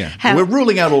we're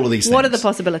ruling out all of these things. What are the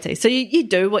possibilities? So you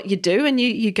do what you do, and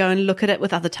you go and look at it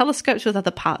with other telescopes, with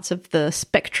other parts of the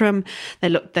spectrum.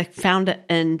 They found it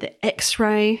in the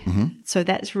X-ray. So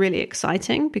that's really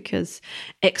exciting because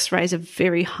X-rays are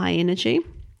very high energy.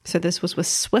 So this was with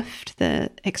SWIFT,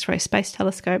 the X-ray space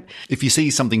telescope. If you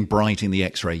see something bright in the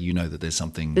X-ray, you know that there's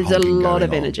something. There's a lot of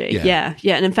on. energy. Yeah.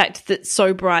 And in fact, it's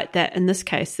so bright that in this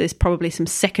case, there's probably some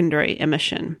secondary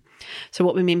emission. So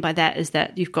what we mean by that is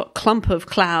that you've got clump of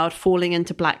cloud falling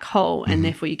into black hole, and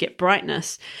therefore you get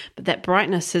brightness. But that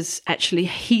brightness has actually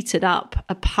heated up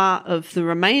a part of the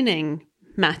remaining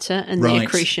matter in the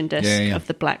accretion disk of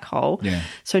the black hole.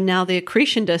 So now the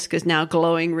accretion disk is now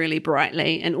glowing really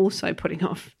brightly and also putting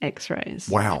off X-rays.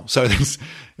 Wow. So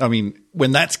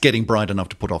when that's getting bright enough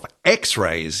to put off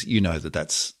X-rays, you know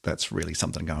that's really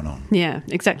something going on. Yeah,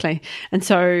 exactly. And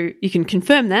so you can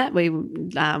confirm that. The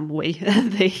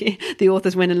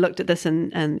authors went and looked at this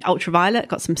in ultraviolet,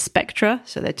 got some spectra.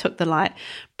 So they took the light,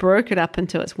 broke it up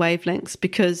into its wavelengths,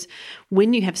 because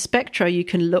when you have spectra, you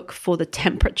can look for the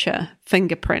temperature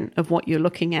fingerprint of what you're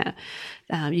looking at.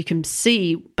 You can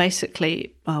see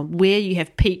basically where you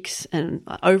have peaks, and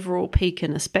overall peak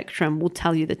in a spectrum will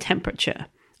tell you the temperature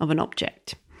of an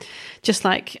object. Just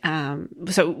like,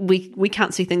 so we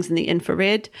can't see things in the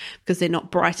infrared because they're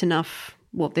not bright enough.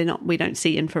 Well, they're not. We don't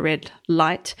see infrared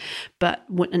light, but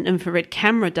what an infrared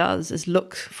camera does is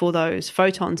look for those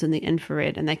photons in the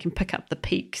infrared, and they can pick up the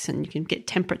peaks, and you can get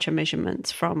temperature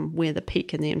measurements from where the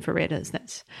peak in the infrared is.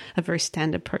 That's a very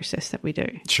standard process that we do.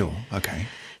 Sure. Okay.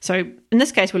 So in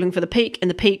this case, we're looking for the peak, and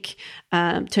the peak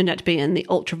turned out to be in the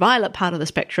ultraviolet part of the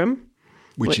spectrum.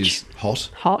 Which is hot.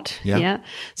 Hot, yeah.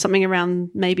 Something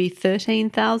around maybe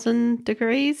 13,000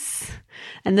 degrees.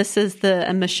 And this is the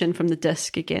emission from the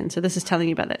disk again. So this is telling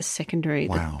you about that secondary.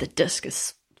 Wow. The disk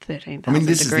is 13,000 I mean,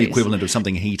 this degrees. is the equivalent of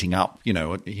something heating up,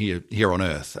 here on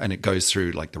Earth. And it goes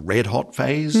through like the red hot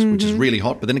phase, which is really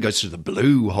hot. But then it goes through the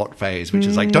blue hot phase, which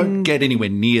is like, don't get anywhere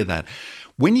near that.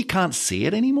 When you can't see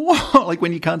it anymore, like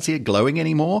when you can't see it glowing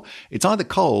anymore, it's either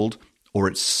cold or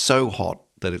it's so hot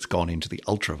that it's gone into the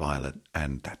ultraviolet,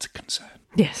 and that's a concern.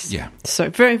 Yes. Yeah.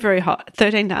 So very, very hot,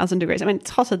 13,000 degrees. I mean,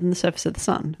 it's hotter than the surface of the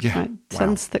sun. Yeah. Right? Wow.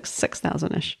 Sun's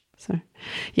 6,000-ish. So,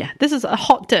 yeah, this is a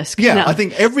hot disk. Yeah, Now, I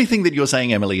think everything that you're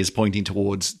saying, Emily, is pointing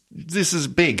towards this is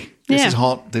big, this is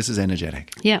hot, this is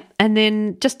energetic. Yeah, and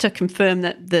then just to confirm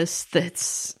that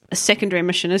that's a secondary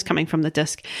emission is coming from the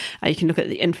disk, you can look at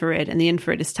the infrared, and the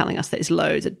infrared is telling us that there's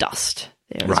loads of dust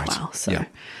there as well. So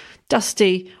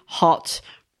dusty, hot,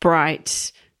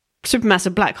 bright,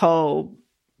 supermassive black hole,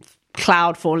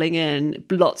 cloud falling in,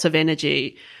 lots of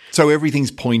energy. So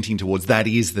everything's pointing towards that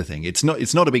is the thing. It's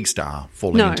not a big star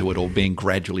falling into it or being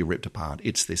gradually ripped apart.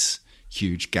 It's this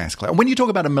huge gas cloud. When you talk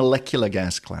about a molecular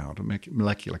gas cloud,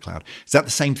 is that the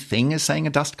same thing as saying a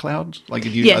dust cloud? Like,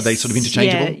 Yes. Are they sort of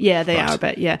interchangeable? Yeah, they are a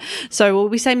bit, yeah. So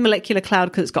we say molecular cloud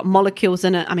because it's got molecules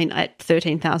in it. I mean, at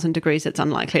 13,000 degrees, it's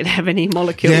unlikely to have any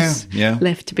molecules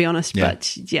left, to be honest. Yeah.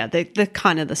 But yeah, they're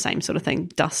kind of the same sort of thing.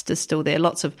 Dust is still there.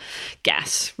 Lots of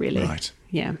gas, really. Right.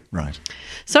 Yeah. Right.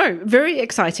 So very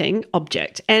exciting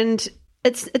object. And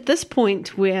it's at this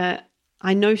point where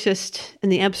I noticed in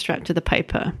the abstract of the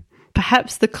paper,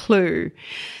 perhaps the clue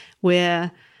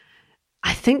where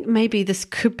I think maybe this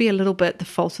could be a little bit the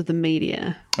fault of the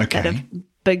media that have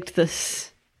bigged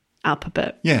this up a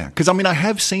bit. Yeah, because I mean, I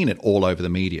have seen it all over the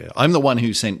media. I'm the one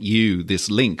who sent you this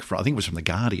link from, I think it was from The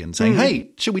Guardian, saying, hey,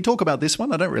 should we talk about this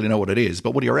one? I don't really know what it is,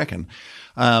 but what do you reckon?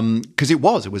 Because it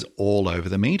was all over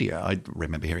the media. I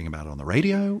remember hearing about it on the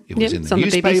radio. It was in the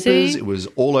newspapers. BBC. It was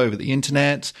all over the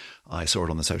internet. I saw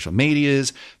it on the social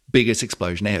medias. Biggest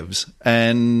explosion evs.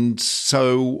 And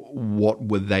so what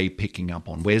were they picking up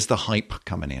on? Where's the hype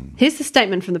coming in? Here's the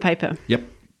statement from the paper. Yep.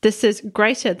 This is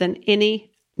greater than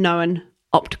any known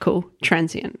optical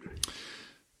transient.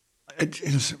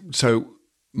 So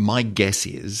my guess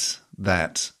is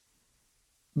that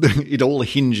it all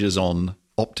hinges on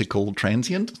optical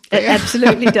transient. It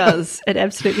absolutely does. It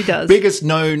absolutely does. Biggest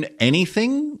known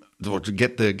anything, or to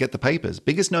get the papers,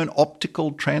 biggest known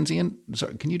optical transient.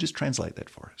 Sorry, can you just translate that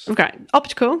for us? Okay.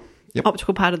 Optical. Yep.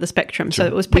 Optical part of the spectrum. Sure. So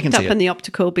it was We picked can up see in it. the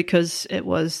optical because it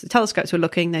was the telescopes were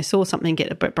looking, they saw something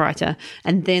get a bit brighter,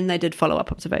 and then they did follow-up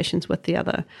observations with the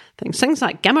other things. Things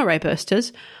like gamma ray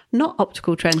bursters, not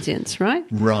optical transients, right?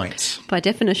 Right. By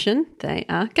definition, they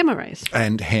are gamma rays.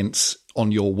 And hence,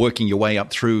 on your working your way up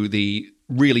through the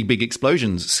really big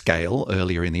explosions scale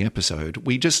earlier in the episode,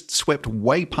 we just swept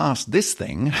way past this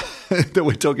thing that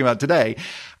we're talking about today.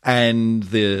 And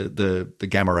the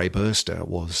gamma ray burster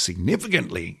was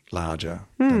significantly larger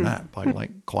than that by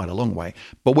like quite a long way.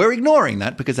 But we're ignoring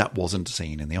that because that wasn't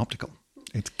seen in the optical.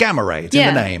 It's gamma ray. It's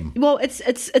in the name. Well, it's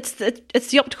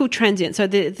the optical transient. So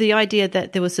the idea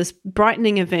that there was this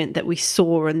brightening event that we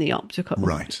saw in the optical,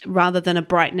 Right. rather than a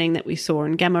brightening that we saw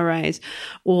in gamma rays,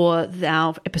 or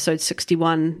our episode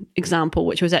 61 example,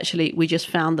 which was actually we just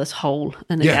found this hole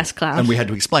in a gas cloud, and we had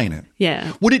to explain it.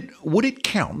 Yeah. Would it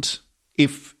count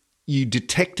if you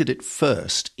detected it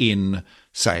first in,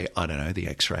 say, I don't know, the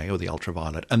X-ray or the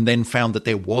ultraviolet, and then found that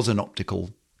there was an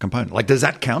optical component? Like, does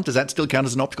that count? Does that still count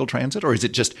as an optical transit, or is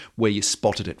it just where you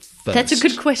spotted it first? That's a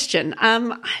good question.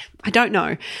 I don't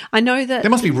know. I know that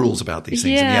There must be rules about these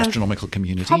things in the astronomical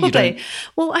community. Probably.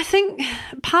 Well, I think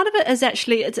part of it is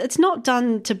actually it's not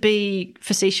done to be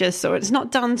facetious, or it's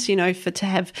not done to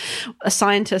have a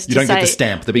scientist. You to don't say, get the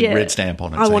stamp, the big red stamp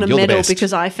on it. I want a "You're the medal best."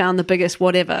 because I found the biggest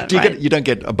whatever. You don't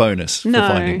get a bonus for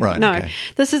finding. Right? No, Okay.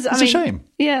 this is. It's a shame.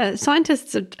 Yeah,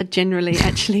 scientists are generally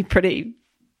actually pretty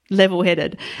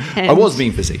level-headed. I was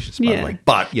being facetious, by Yeah. the way,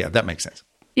 but yeah, that makes sense.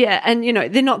 Yeah, and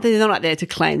they're not there to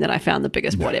claim that I found the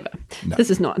biggest whatever. No. This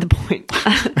is not the point.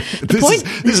 This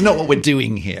is not what we're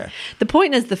doing here. The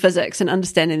point is the physics and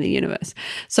understanding the universe.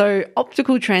 So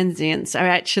optical transients are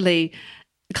actually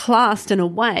classed in a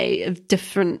way of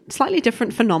slightly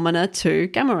different phenomena to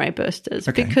gamma ray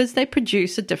bursters because they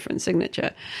produce a different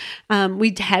signature.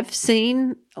 We have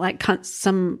seen like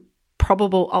some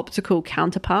probable optical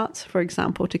counterparts, for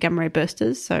example, to gamma ray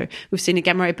bursters. So we've seen a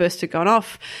gamma ray burster gone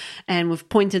off and we've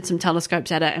pointed some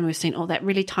telescopes at it and we've seen, that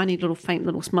really tiny little faint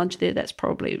little smudge there, that's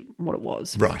probably what it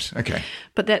was. Right, okay.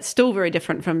 But that's still very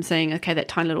different from saying, okay, that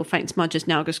tiny little faint smudge has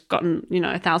now just gotten,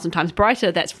 1,000 times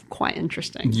brighter. That's quite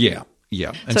interesting. Yeah.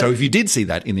 Yeah. And so if you did see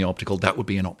that in the optical, that would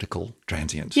be an optical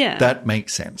transient. Yeah. That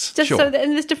makes sense. Just sure. and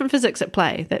there's different physics at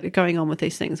play that are going on with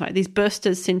these things. Right? These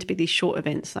bursters tend to be these short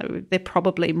events. So they're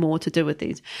probably more to do with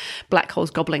these black holes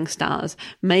gobbling stars.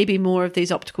 Maybe more of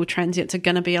these optical transients are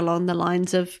going to be along the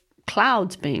lines of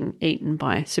clouds being eaten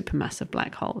by supermassive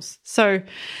black holes. So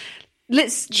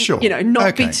let's,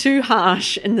 not be too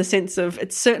harsh in the sense of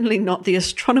it's certainly not the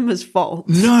astronomer's fault.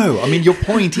 No, I mean, your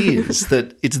point is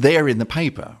that it's there in the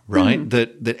paper, right?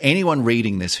 That anyone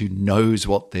reading this who knows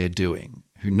what they're doing,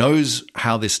 who knows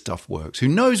how this stuff works, who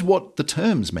knows what the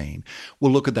terms mean,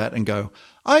 will look at that and go,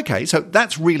 okay, so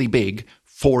that's really big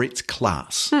for its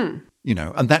class, and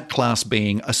that class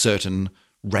being a certain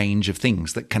range of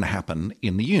things that can happen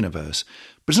in the universe.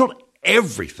 But it's not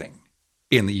everything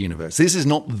in the universe. This is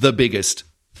not the biggest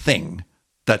thing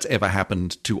that's ever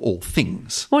happened to all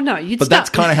things. Well, no, but that's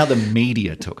kind of how the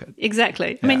media took it.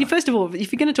 Exactly. I mean, first of all,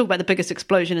 if you're going to talk about the biggest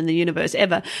explosion in the universe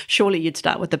ever, surely you'd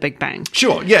start with the Big Bang.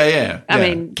 Sure, yeah. I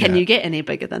mean, can you get any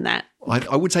bigger than that?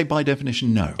 I would say by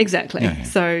definition, no. Exactly. Yeah.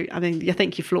 So, I mean, I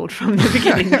think you flawed from the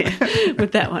beginning there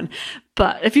with that one.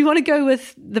 But if you want to go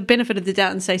with the benefit of the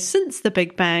doubt and say since the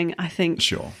Big Bang, I think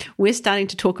we're starting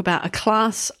to talk about a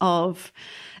class of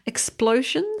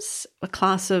explosions, a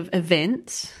class of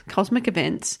events, cosmic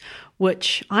events,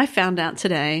 which I found out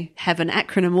today have an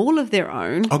acronym all of their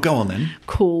own. Oh, go on then.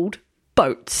 Called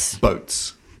BOATs.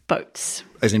 BOATs.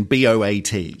 As in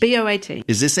BOAT. BOAT.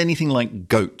 Is this anything like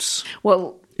goats?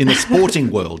 Well, in the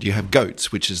sporting world, you have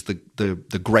goats, which is the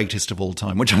greatest of all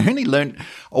time, which I only learned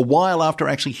a while after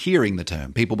actually hearing the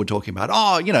term. People were talking about,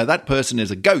 that person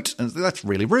is a goat. And that's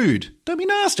really rude. Don't be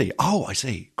nasty. Oh, I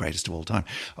see. Greatest of all time.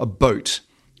 A boat.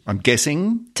 I'm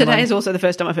guessing. Today is also the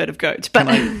first time I've heard of goats. But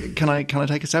can I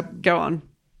take a stab? Go on.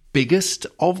 Biggest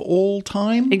of all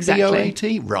time? Exactly.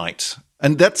 BOAT? Right.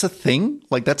 And that's a thing?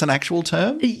 Like that's an actual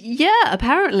term? Yeah,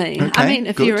 apparently. Okay, I mean,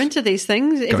 if you're into these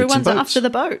things, everyone's after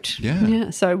the boat. Yeah.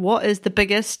 So what is the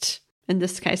biggest, in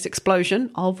this case,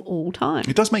 explosion of all time?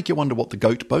 It does make you wonder what the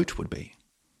goat boat would be.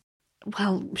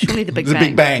 Well, surely the Big Bang. The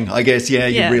Big Bang, I guess. Yeah,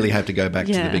 you really have to go back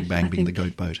to the Big Bang being the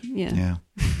goat boat. Yeah.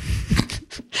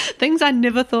 Things I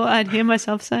never thought I'd hear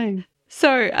myself saying.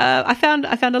 So I found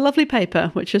a lovely paper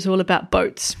which is all about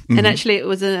boats, and actually it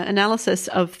was an analysis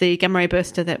of the gamma ray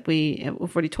burster that we've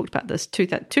already talked about. This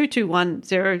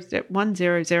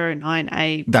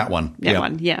 221001009A. That one,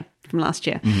 from last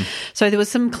year. So there was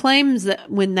some claims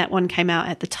that when that one came out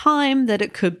at the time that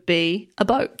it could be a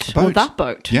boat. Or the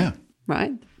boat. Yeah,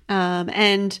 right.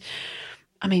 And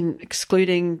I mean,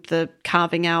 excluding the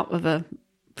carving out of a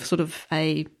sort of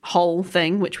a whole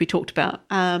thing, which we talked about,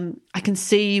 I can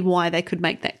see why they could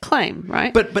make that claim,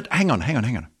 right? But hang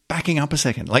on. Backing up a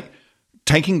second. Like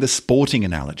taking the sporting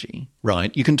analogy,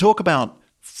 right? You can talk about,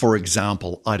 for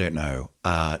example, I don't know,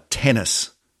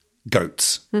 tennis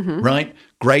goats, right?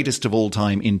 Greatest of all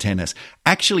time in tennis.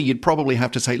 Actually, you'd probably have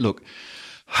to say, look,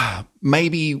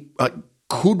 maybe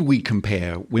could we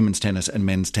compare women's tennis and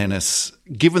men's tennis,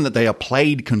 given that they are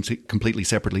played completely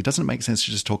separately? Doesn't it make sense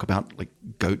to just talk about like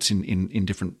goats in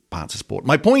different parts of sport?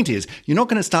 My point is, you're not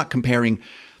going to start comparing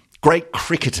great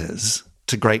cricketers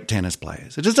to great tennis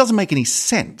players. It just doesn't make any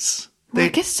sense. Well, I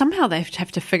guess somehow they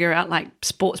have to figure out like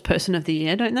sports person of the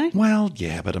year, don't they? Well,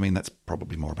 yeah, but I mean, that's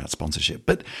probably more about sponsorship.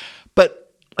 But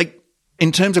like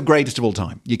in terms of greatest of all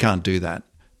time, you can't do that.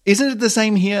 Isn't it the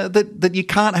same here that you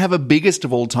can't have a biggest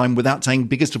of all time without saying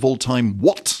biggest of all time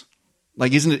what?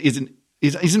 Like,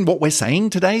 isn't what we're saying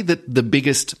today that the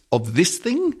biggest of this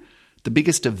thing, the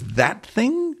biggest of that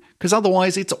thing? Because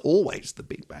otherwise it's always the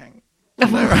Big Bang.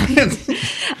 Am I right?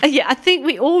 Yeah, I think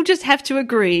we all just have to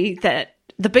agree that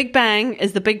the Big Bang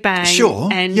is the Big Bang. Sure,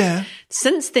 and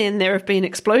since then there have been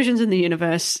explosions in the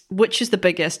universe, which is the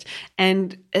biggest.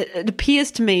 And it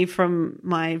appears to me from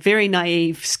my very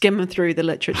naive skim through the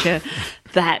literature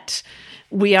that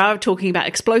we are talking about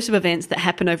explosive events that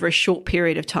happen over a short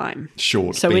period of time.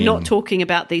 Short. So we're not talking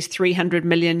about these 300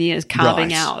 million years carving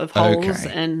Right. out of holes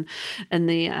Okay. in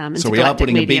the So we are intergalactic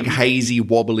putting medium. a big hazy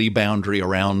wobbly boundary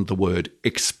around the word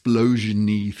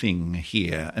explosion-y thing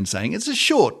here and saying it's a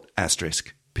short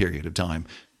asterisk period of time.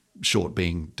 Short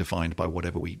being defined by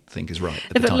whatever we think is right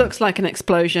at If the it time. looks like an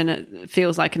explosion, it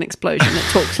feels like an explosion. It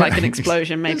talks like an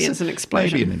explosion. Maybe it's an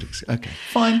explosion. Maybe okay,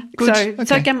 fine, good.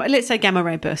 So okay. let's say gamma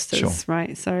ray bursters, Sure.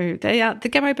 right? So the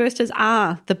gamma ray bursters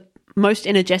are the most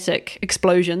energetic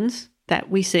explosions that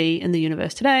we see in the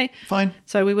universe today. Fine,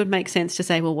 So we would make sense to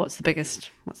say, well, what's the biggest?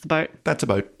 What's the boat? that's a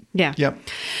boat. Yeah. Yep.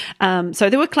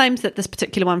 So there were claims that this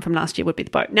particular one from last year would be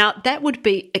the boat. Now, that would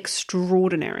be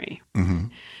extraordinary. Mm-hmm.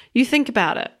 You think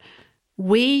about it.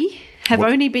 We have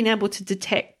only been able to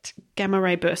detect gamma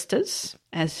ray bursters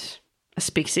as a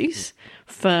species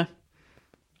for,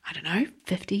 I don't know,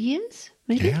 50 years,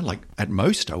 maybe? Yeah, like at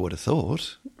most, I would have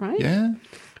thought. Right? Yeah.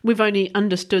 We've only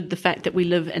understood the fact that we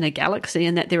live in a galaxy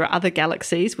and that there are other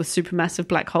galaxies with supermassive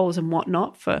black holes and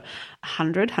whatnot for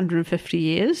 100, 150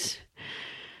 years.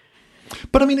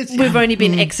 But I mean, it's We've only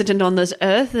been extant on this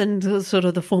earth in sort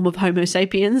of the form of Homo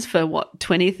sapiens for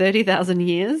 20, 30,000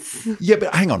 years? Yeah,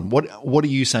 but hang on. What are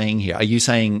you saying here? Are you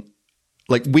saying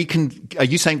are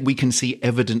you saying we can see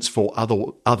evidence for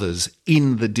others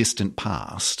in the distant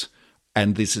past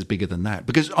and this is bigger than that?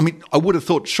 Because I mean, I would have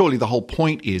thought surely the whole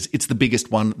point is it's the biggest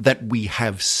one that we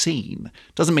have seen.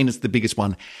 Doesn't mean it's the biggest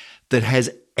one that has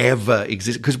ever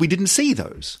existed because we didn't see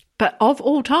those. But of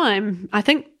all time, I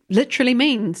think literally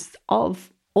means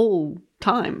of all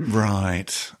time.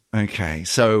 Right. Okay.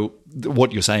 So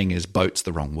what you're saying is boat's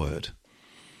the wrong word.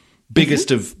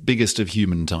 Biggest of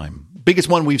human time. Biggest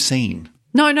one we've seen.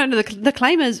 No. The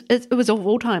claim is it was of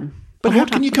all time. But Of how all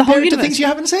can time. you The whole compare it to universe. things you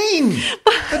haven't seen?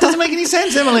 That doesn't make any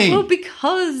sense, Emily. Well,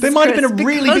 because there might have been a Chris,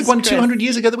 really big one Chris. 200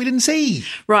 years ago that we didn't see.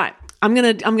 Right. I'm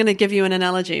gonna give you an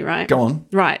analogy. Right. Go on.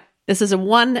 Right. This is a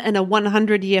 1 in a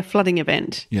 100-year flooding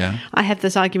event. Yeah. I have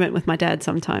this argument with my dad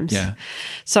sometimes. Yeah.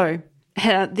 So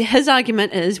his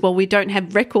argument is, well, we don't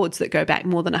have records that go back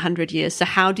more than 100 years. So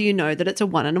how do you know that it's a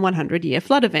 1 in a 100-year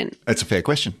flood event? That's a fair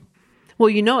question. Well,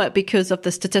 you know it because of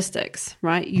the statistics,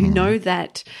 right? You know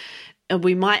that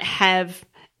we might have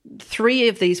 3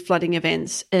 of these flooding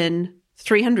events in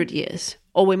 300 years,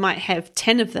 or we might have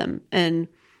 10 of them in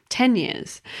 10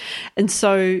 years. And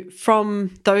so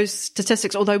from those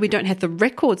statistics, although we don't have the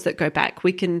records that go back,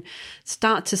 we can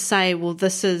start to say, well,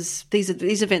 these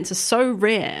events are so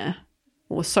rare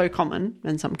or so common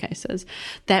in some cases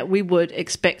that we would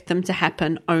expect them to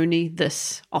happen only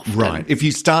this often. Right. If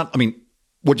you start, I mean,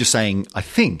 what you're saying, I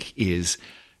think, is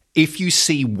if you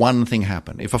see one thing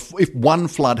happen, if one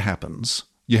flood happens,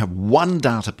 you have one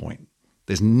data point.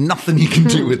 There's nothing you can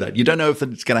do with that. You don't know if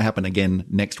it's going to happen again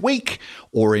next week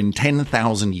or in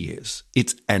 10,000 years.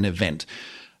 It's an event.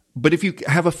 But if you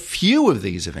have a few of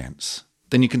these events,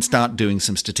 then you can start doing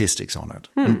some statistics on it.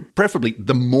 And preferably,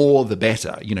 the more the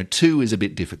better. 2 is a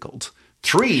bit difficult.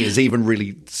 3 is even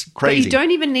really crazy. But you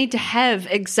don't even need to have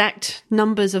exact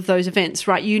numbers of those events,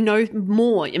 right? You know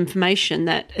more information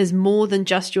that is more than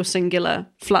just your singular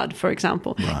flood, for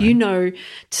example. Right. You know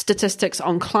statistics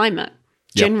on climate.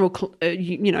 General,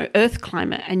 Earth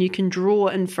climate, and you can draw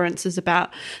inferences about.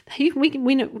 We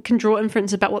can draw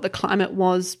inferences about what the climate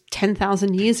was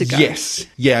 10,000 years ago. Yes.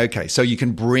 Yeah, okay. So you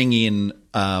can bring in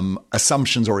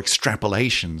assumptions or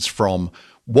extrapolations from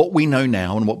what we know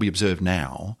now and what we observe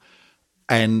now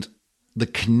and the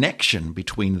connection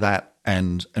between that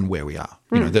and where we are.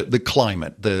 The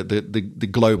climate, the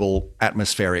global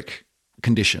atmospheric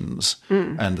conditions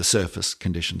and the surface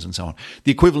conditions and so on.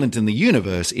 The equivalent in the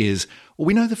universe is, well,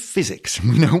 we know the physics.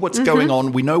 We know what's going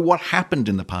on. We know what happened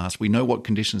in the past. We know what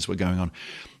conditions were going on.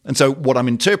 And so what I'm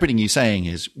interpreting you saying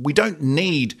is we don't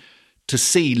need to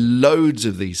see loads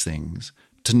of these things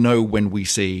to know when we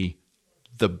see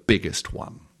the biggest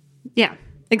one. Yeah,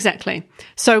 exactly.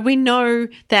 So we know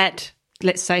that,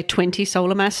 let's say, 20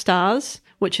 solar mass stars,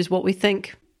 which is what we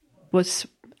think was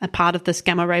a part of this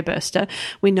gamma ray burster.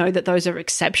 We know that those are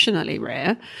exceptionally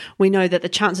rare. We know that the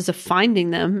chances of finding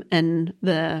them in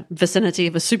the vicinity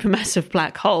of a supermassive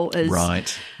black hole is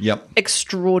Right. Yep.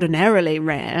 extraordinarily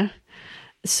rare.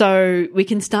 So we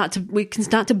can start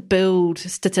to build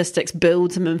statistics,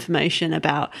 build some information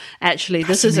about actually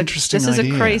this is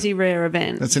a crazy rare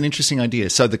event. That's an interesting idea.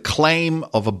 So the claim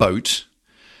of a boat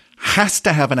has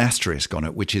to have an asterisk on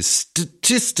it, which is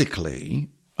statistically,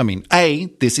 I mean,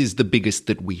 this is the biggest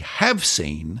that we have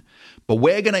seen, but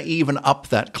we're going to even up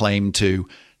that claim to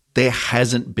there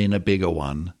hasn't been a bigger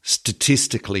one,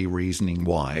 statistically reasoning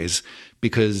wise,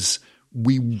 because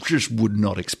we just would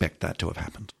not expect that to have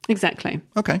happened. Exactly.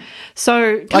 Okay.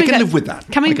 So I can live with that.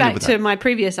 Coming I can live back with to that. my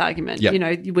previous argument, Yep. you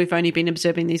know, we've only been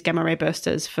observing these gamma ray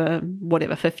bursters for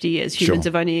whatever, 50 years. Humans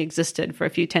Sure. have only existed for a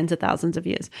few tens of thousands of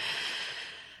years.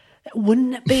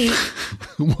 Wouldn't it be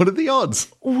What are the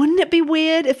odds? wouldn't it be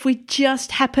weird if we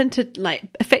just happen to like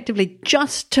effectively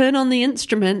just turn on the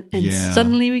instrument and Yeah.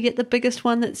 suddenly we get the biggest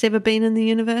one that's ever been in the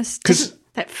universe? 'Cause- Doesn't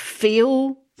that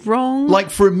feel wrong?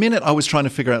 Like for a minute, I was trying to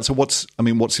figure out, so what's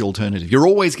the alternative? You're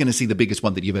always going to see the biggest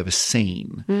one that you've ever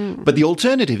seen. But the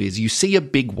alternative is you see a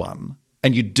big one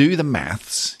and you do the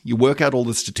maths, you work out all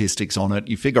the statistics on it,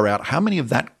 you figure out how many of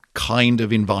that kind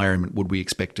of environment would we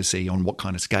expect to see on what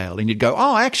kind of scale. And you'd go,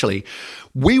 oh, actually,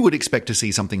 we would expect to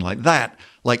see something like that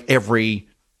like every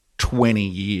 20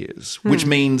 years, which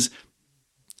means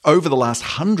over the last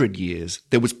 100 years,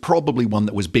 there was probably one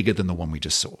that was bigger than the one we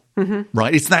just saw,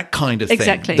 right? It's that kind of thing.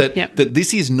 Exactly, That, yep. that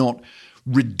this is not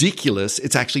ridiculous.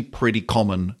 It's actually pretty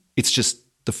common. It's just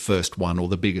the first one or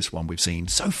the biggest one we've seen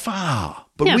so far.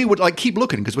 But Yeah. we would like keep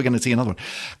looking because we're going to see another one.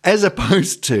 As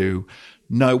opposed to,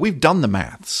 no, we've done the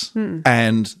maths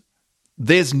and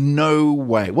there's no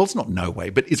way, well, it's not no way,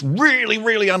 but it's really,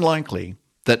 really unlikely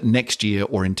that next year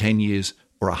or in 10 years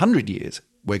or 100 years,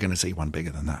 we're going to see one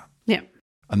bigger than that. Yeah,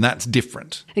 And that's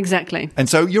different. exactly. And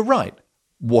so you're right.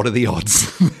 What are the odds?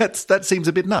 That seems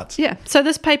a bit nuts. Yeah. So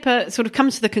this paper sort of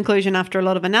comes to the conclusion after a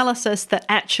lot of analysis that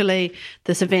actually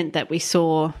this event that we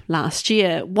saw last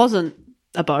year wasn't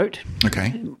a boat.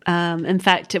 Okay. In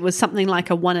fact, it was something like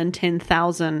a 1 in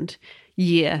 10,000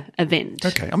 year event.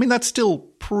 Okay. I mean, that's still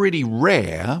pretty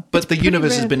rare, but the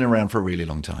universe has rare. been around for a really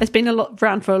long time. It's been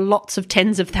around for lots of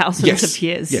tens of thousands of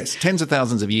years. Yes. Tens of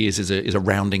thousands of years is a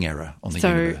rounding error on the So,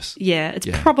 universe. yeah, it's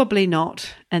probably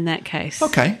not in that case.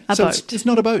 Okay. A So boat. it's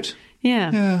not a boat. Yeah.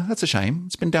 Yeah, that's a shame.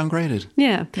 It's been downgraded.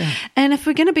 Yeah. And if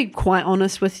we're going to be quite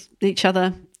honest with each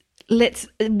other,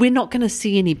 we're not going to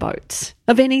see any boats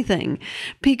of anything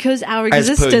because our As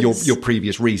existence per your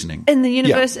previous reasoning. in the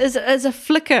universe is a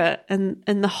flicker in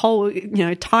the whole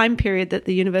time period that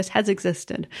the universe has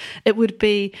existed. It would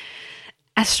be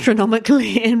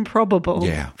astronomically improbable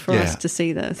for us to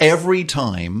see this. Every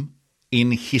time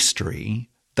in history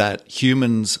that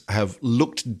humans have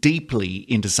looked deeply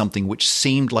into something which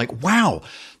seemed like, wow,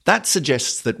 that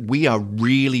suggests that we are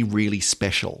really, really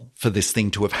special for this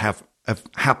thing to have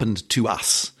happened to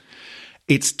us.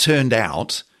 It's turned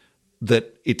out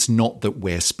that it's not that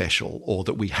we're special or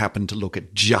that we happen to look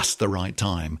at just the right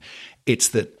time. It's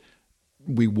that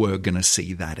we were going to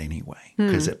see that anyway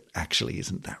because it actually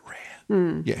isn't that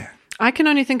rare. Yeah. I can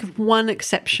only think of one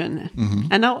exception,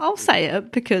 and I'll say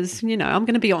it because, I'm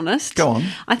going to be honest. Go on.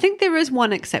 I think there is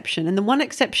one exception, and the one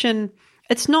exception,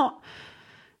 it's not.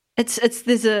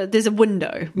 There's a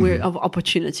window of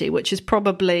opportunity, which is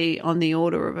probably on the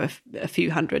order of a few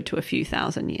hundred to a few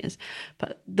thousand years.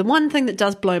 But the one thing that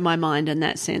does blow my mind in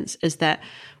that sense is that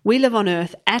we live on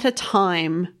Earth at a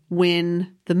time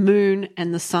when the moon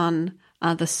and the sun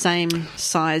are the same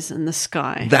size in the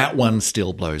sky. That one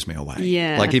still blows me away.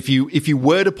 Yeah. Like if you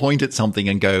were to point at something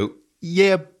and go,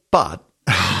 yeah, but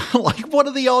like what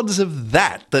are the odds of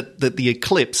that the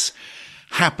eclipse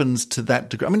happens to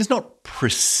that degree? I mean, it's not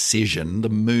precision. The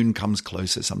moon comes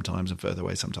closer sometimes and further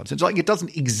away sometimes. It's like it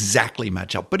doesn't exactly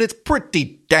match up, but it's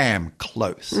pretty damn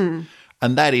close. And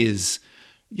that is,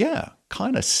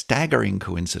 kind of staggering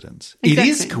coincidence. Exactly. It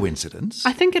is coincidence.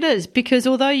 I think it is because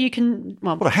although you can,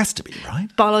 Well, it has to be, right?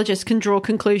 biologists can draw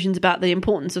conclusions about the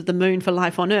importance of the moon for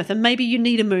life on Earth, and maybe you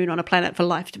need a moon on a planet for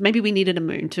life. Maybe we needed a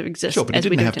moon to exist. Sure, but it as we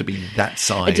didn't do have to today. be that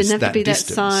size. It didn't have to be distance.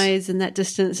 that size and that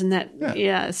distance and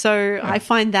that. So I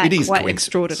find that It is quite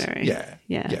coincidence. extraordinary.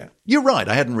 Yeah. You're right.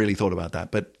 I hadn't really thought about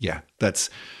that, but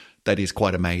that is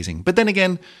quite amazing. But then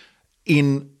again,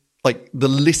 in like the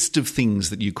list of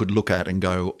things that you could look at and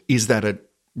go, is that a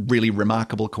really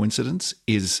remarkable coincidence?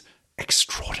 Is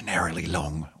extraordinarily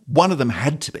long. One of them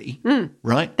had to be,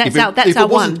 right? That's if our it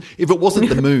wasn't, one. If it wasn't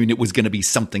the moon, it was going to be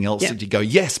something else Yeah. that you go,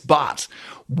 yes, but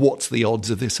what's the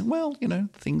odds of this? And well,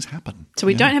 things happen. So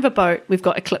we don't have a boat; we've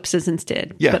got eclipses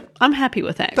instead. Yeah. But I'm happy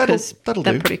with that That'll because do.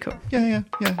 they're pretty cool. Yeah.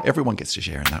 Everyone gets to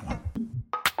share in that one.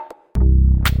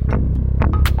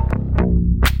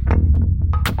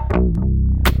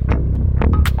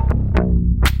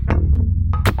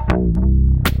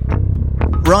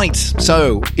 Right.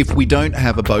 So if we don't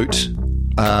have a boat,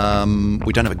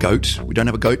 we don't have a goat, we don't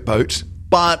have a goat boat,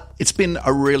 but it's been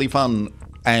a really fun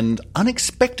and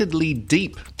unexpectedly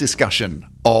deep discussion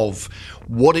of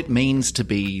what it means to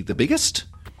be the biggest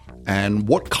And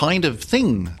what kind of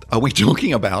thing are we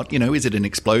talking about? Is it an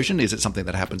explosion? Is it something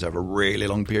that happens over really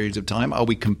long periods of time? Are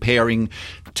we comparing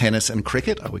tennis and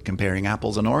cricket? Are we comparing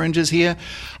apples and oranges here?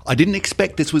 I didn't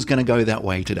expect this was going to go that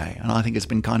way today, and I think it's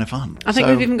been kind of fun. I think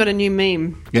we've even got a new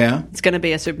meme. Yeah? It's going to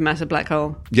be a supermassive black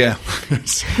hole. Yeah.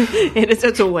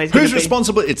 It's always going to be. Who's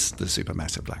responsible? It's the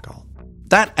supermassive black hole.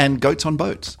 That and goats on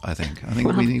boats, I think.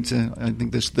 We need to. I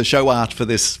think the show art for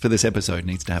this episode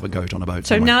needs to have a goat on a boat.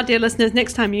 So somewhere. now, dear listeners,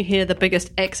 next time you hear the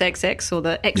biggest XXX or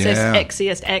the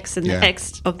Exiest X and the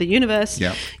X of the universe,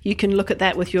 you can look at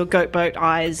that with your goat boat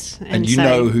eyes and you say,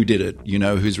 know who did it. You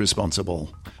know who's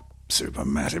responsible.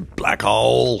 Supermassive black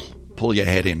hole. Pull your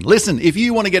head in. Listen, if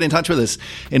you want to get in touch with us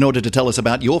in order to tell us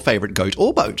about your favourite goat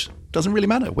or boat, doesn't really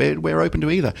matter. We're open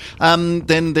to either.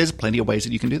 Then there's plenty of ways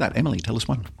that you can do that. Emily, tell us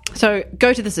one. So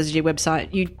go to the Syzygy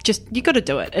website. You got to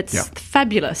do it. It's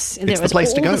fabulous. And it's the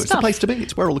place to go. It's the place to be.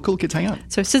 It's where all the cool kids hang out.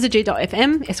 So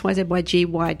syzygy.fm,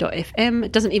 syzygy.fm.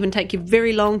 It doesn't even take you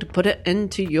very long to put it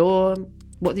into your...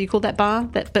 What do you call that bar?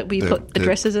 That bit where you put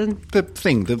addresses in? The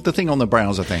thing on the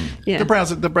browser thing. Yeah.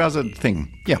 The browser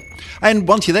thing. Yeah. And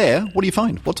once you're there, what do you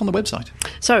find? What's on the website?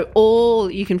 So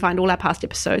you can find all our past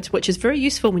episodes, which is very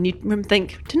useful when you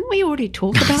think, didn't we already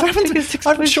talk about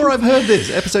I'm sure I've heard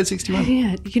this, episode 61.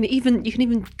 Yeah. You can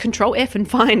even control F and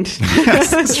find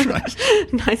yes, that's right.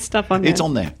 nice stuff on there. It's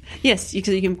on there. Yes, you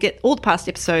can get all the past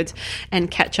episodes and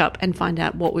catch up and find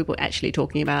out what we were actually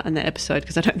talking about in that episode,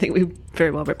 because I don't think we very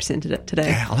well represented it today.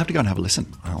 Yeah, I'll have to go and have a listen.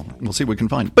 We'll see what we can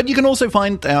find. But you can also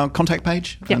find our contact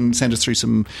page and send us through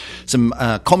some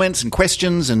comments and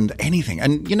questions and anything.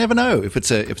 And you never know if it's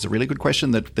a really good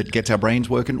question that gets our brains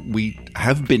working. We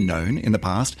have been known in the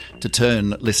past to turn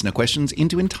listener questions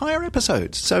into entire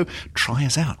episodes. So try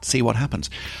us out, see what happens.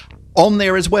 On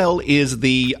there as well is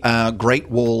the Great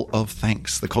Wall of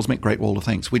Thanks, the Cosmic Great Wall of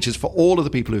Thanks, which is for all of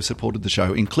the people who've supported the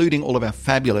show, including all of our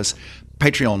fabulous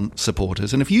Patreon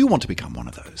supporters. And if you want to become one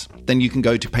of those, then you can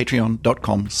go to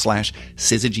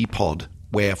patreon.com/syzygypod,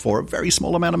 where for a very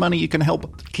small amount of money you can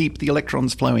help keep the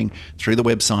electrons flowing through the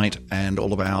website and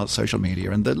all of our social media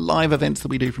and the live events that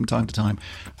we do from time to time,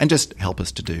 and just help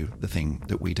us to do the thing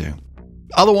that we do.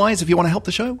 Otherwise, if you want to help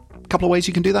the show, a couple of ways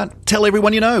you can do that. Tell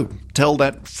everyone you know. Tell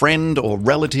that friend or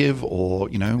relative or,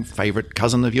 favourite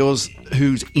cousin of yours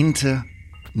who's into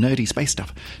nerdy space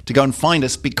stuff to go and find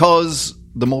us, because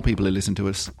the more people who listen to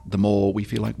us, the more we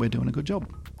feel like we're doing a good job.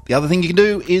 The other thing you can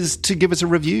do is to give us a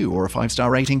review or a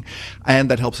 5-star rating, and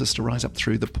that helps us to rise up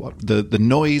through the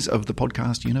noise of the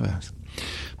podcast universe.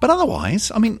 But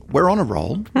otherwise, we're on a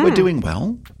roll. We're doing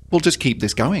well. We'll just keep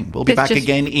this going. We'll be back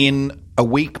again in a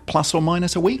week, plus or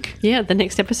minus a week. Yeah, the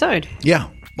next episode. Yeah.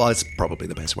 Well, it's probably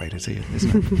the best way to see it,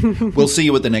 isn't it? We'll see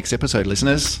you at the next episode,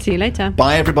 listeners. See you later.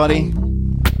 Bye, everybody.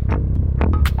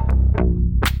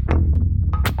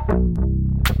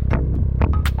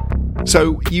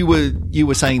 So you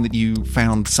were saying that you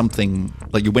found something,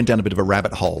 like you went down a bit of a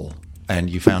rabbit hole and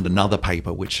you found another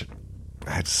paper which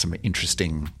had some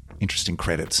interesting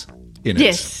credits in it.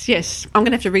 Yes. I'm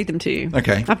going to have to read them to you.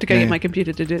 Okay. I have to go get my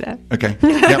computer to do that. Okay.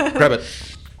 Yep, grab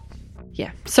it.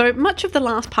 Yeah. So much of the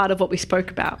last part of what we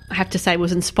spoke about, I have to say,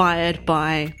 was inspired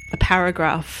by a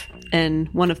paragraph in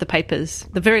one of the papers,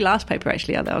 the very last paper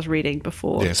actually that I was reading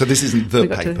before. Yeah. So this isn't the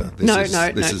paper.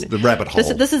 This is the rabbit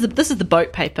hole. This is the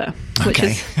boat paper, which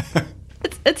is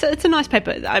it's a nice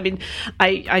paper.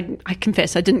 I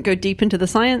confess I didn't go deep into the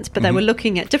science, but they were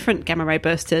looking at different gamma ray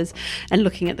bursters and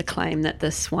looking at the claim that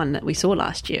this one that we saw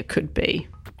last year could be,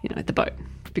 the boat,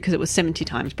 because it was 70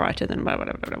 times brighter than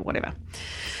whatever.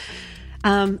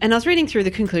 And I was reading through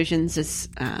the conclusions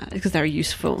because they're a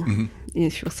useful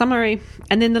summary.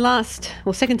 And then the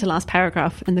second to last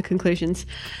paragraph in the conclusions,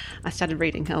 I started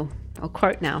reading. I'll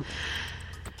quote now.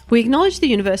 We acknowledge the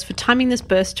universe for timing this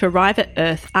burst to arrive at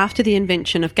Earth after the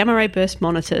invention of gamma ray burst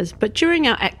monitors, but during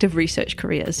our active research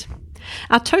careers.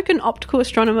 Our token optical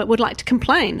astronomer would like to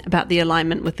complain about the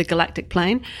alignment with the galactic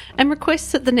plane and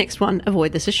requests that the next one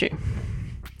avoid this issue.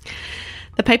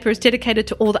 The paper is dedicated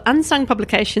to all the unsung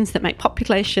publications that make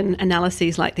population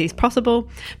analyses like these possible,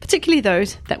 particularly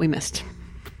those that we missed.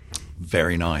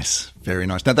 Very nice. Very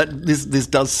nice. Now, this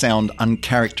does sound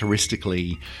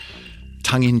uncharacteristically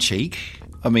tongue-in-cheek.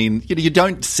 You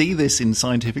don't see this in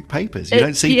scientific papers. You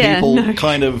don't see people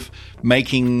kind of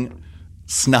making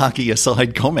snarky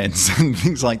aside comments and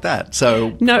things like that.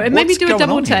 So no, it made me do a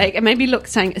double take. It made me look,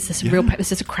 saying, "Is this a real paper? Is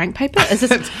this a crank paper? Is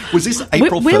this was this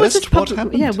April 1st? What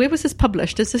happened? Yeah, where was this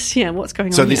published? Is this what's going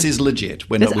on?" So this is legit.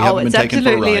 We haven't been taken for a ride. It's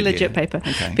absolutely a legit here. paper,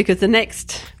 okay. Because the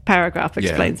next paragraph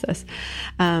explains this.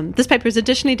 This paper is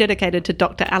additionally dedicated to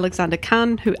Dr. Alexander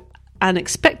Khan, who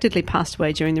unexpectedly passed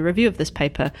away during the review of this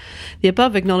paper. The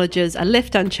above acknowledges are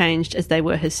left unchanged as they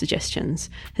were his suggestions.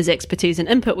 His expertise and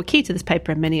input were key to this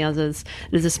paper and many others.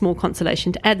 It is a small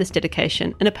consolation to add this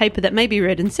dedication in a paper that may be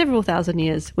read in several thousand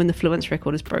years when the Fluence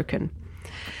record is broken.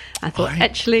 I thought, I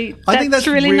think that's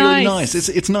really nice.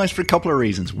 It's nice for a couple of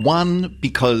reasons. One,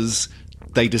 because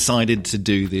they decided to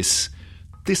do this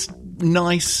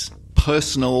nice,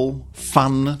 personal,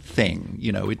 fun thing.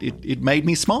 You know, it made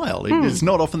me smile. It's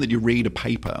not often that you read a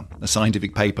paper, a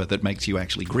scientific paper, that makes you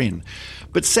actually grin.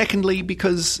 But secondly,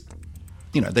 because,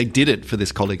 you know, they did it for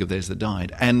this colleague of theirs that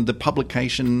died, and the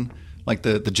publication, like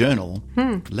the journal,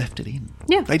 left it in.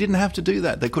 Yeah. They didn't have to do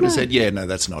that. They could have said, no,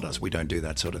 that's not us. We don't do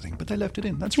that sort of thing. But they left it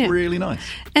in. That's really nice.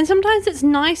 And sometimes it's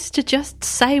nice to just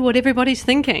say what everybody's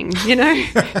thinking, you know.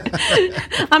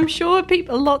 I'm sure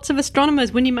lots of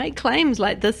astronomers, when you make claims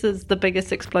like this is the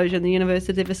biggest explosion the universe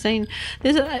has ever seen,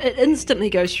 it instantly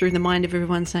goes through the mind of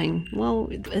everyone saying, well,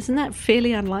 isn't that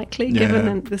fairly unlikely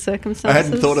given the circumstances? I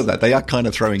hadn't thought of that. They are kind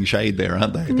of throwing shade there,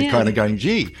 aren't they? They're kind of going,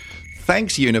 gee,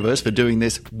 thanks, universe, for doing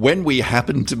this when we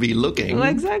happen to be looking. Well,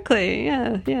 exactly,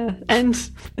 yeah.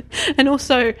 And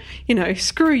also, you know,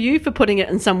 screw you for putting it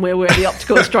in somewhere where the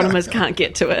optical astronomers can't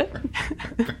get to it.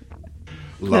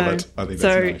 Love it. I think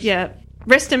that's nice. Yeah.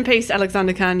 Rest in peace,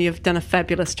 Alexander Khan. You've done a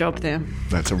fabulous job there.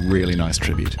 That's a really nice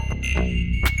tribute.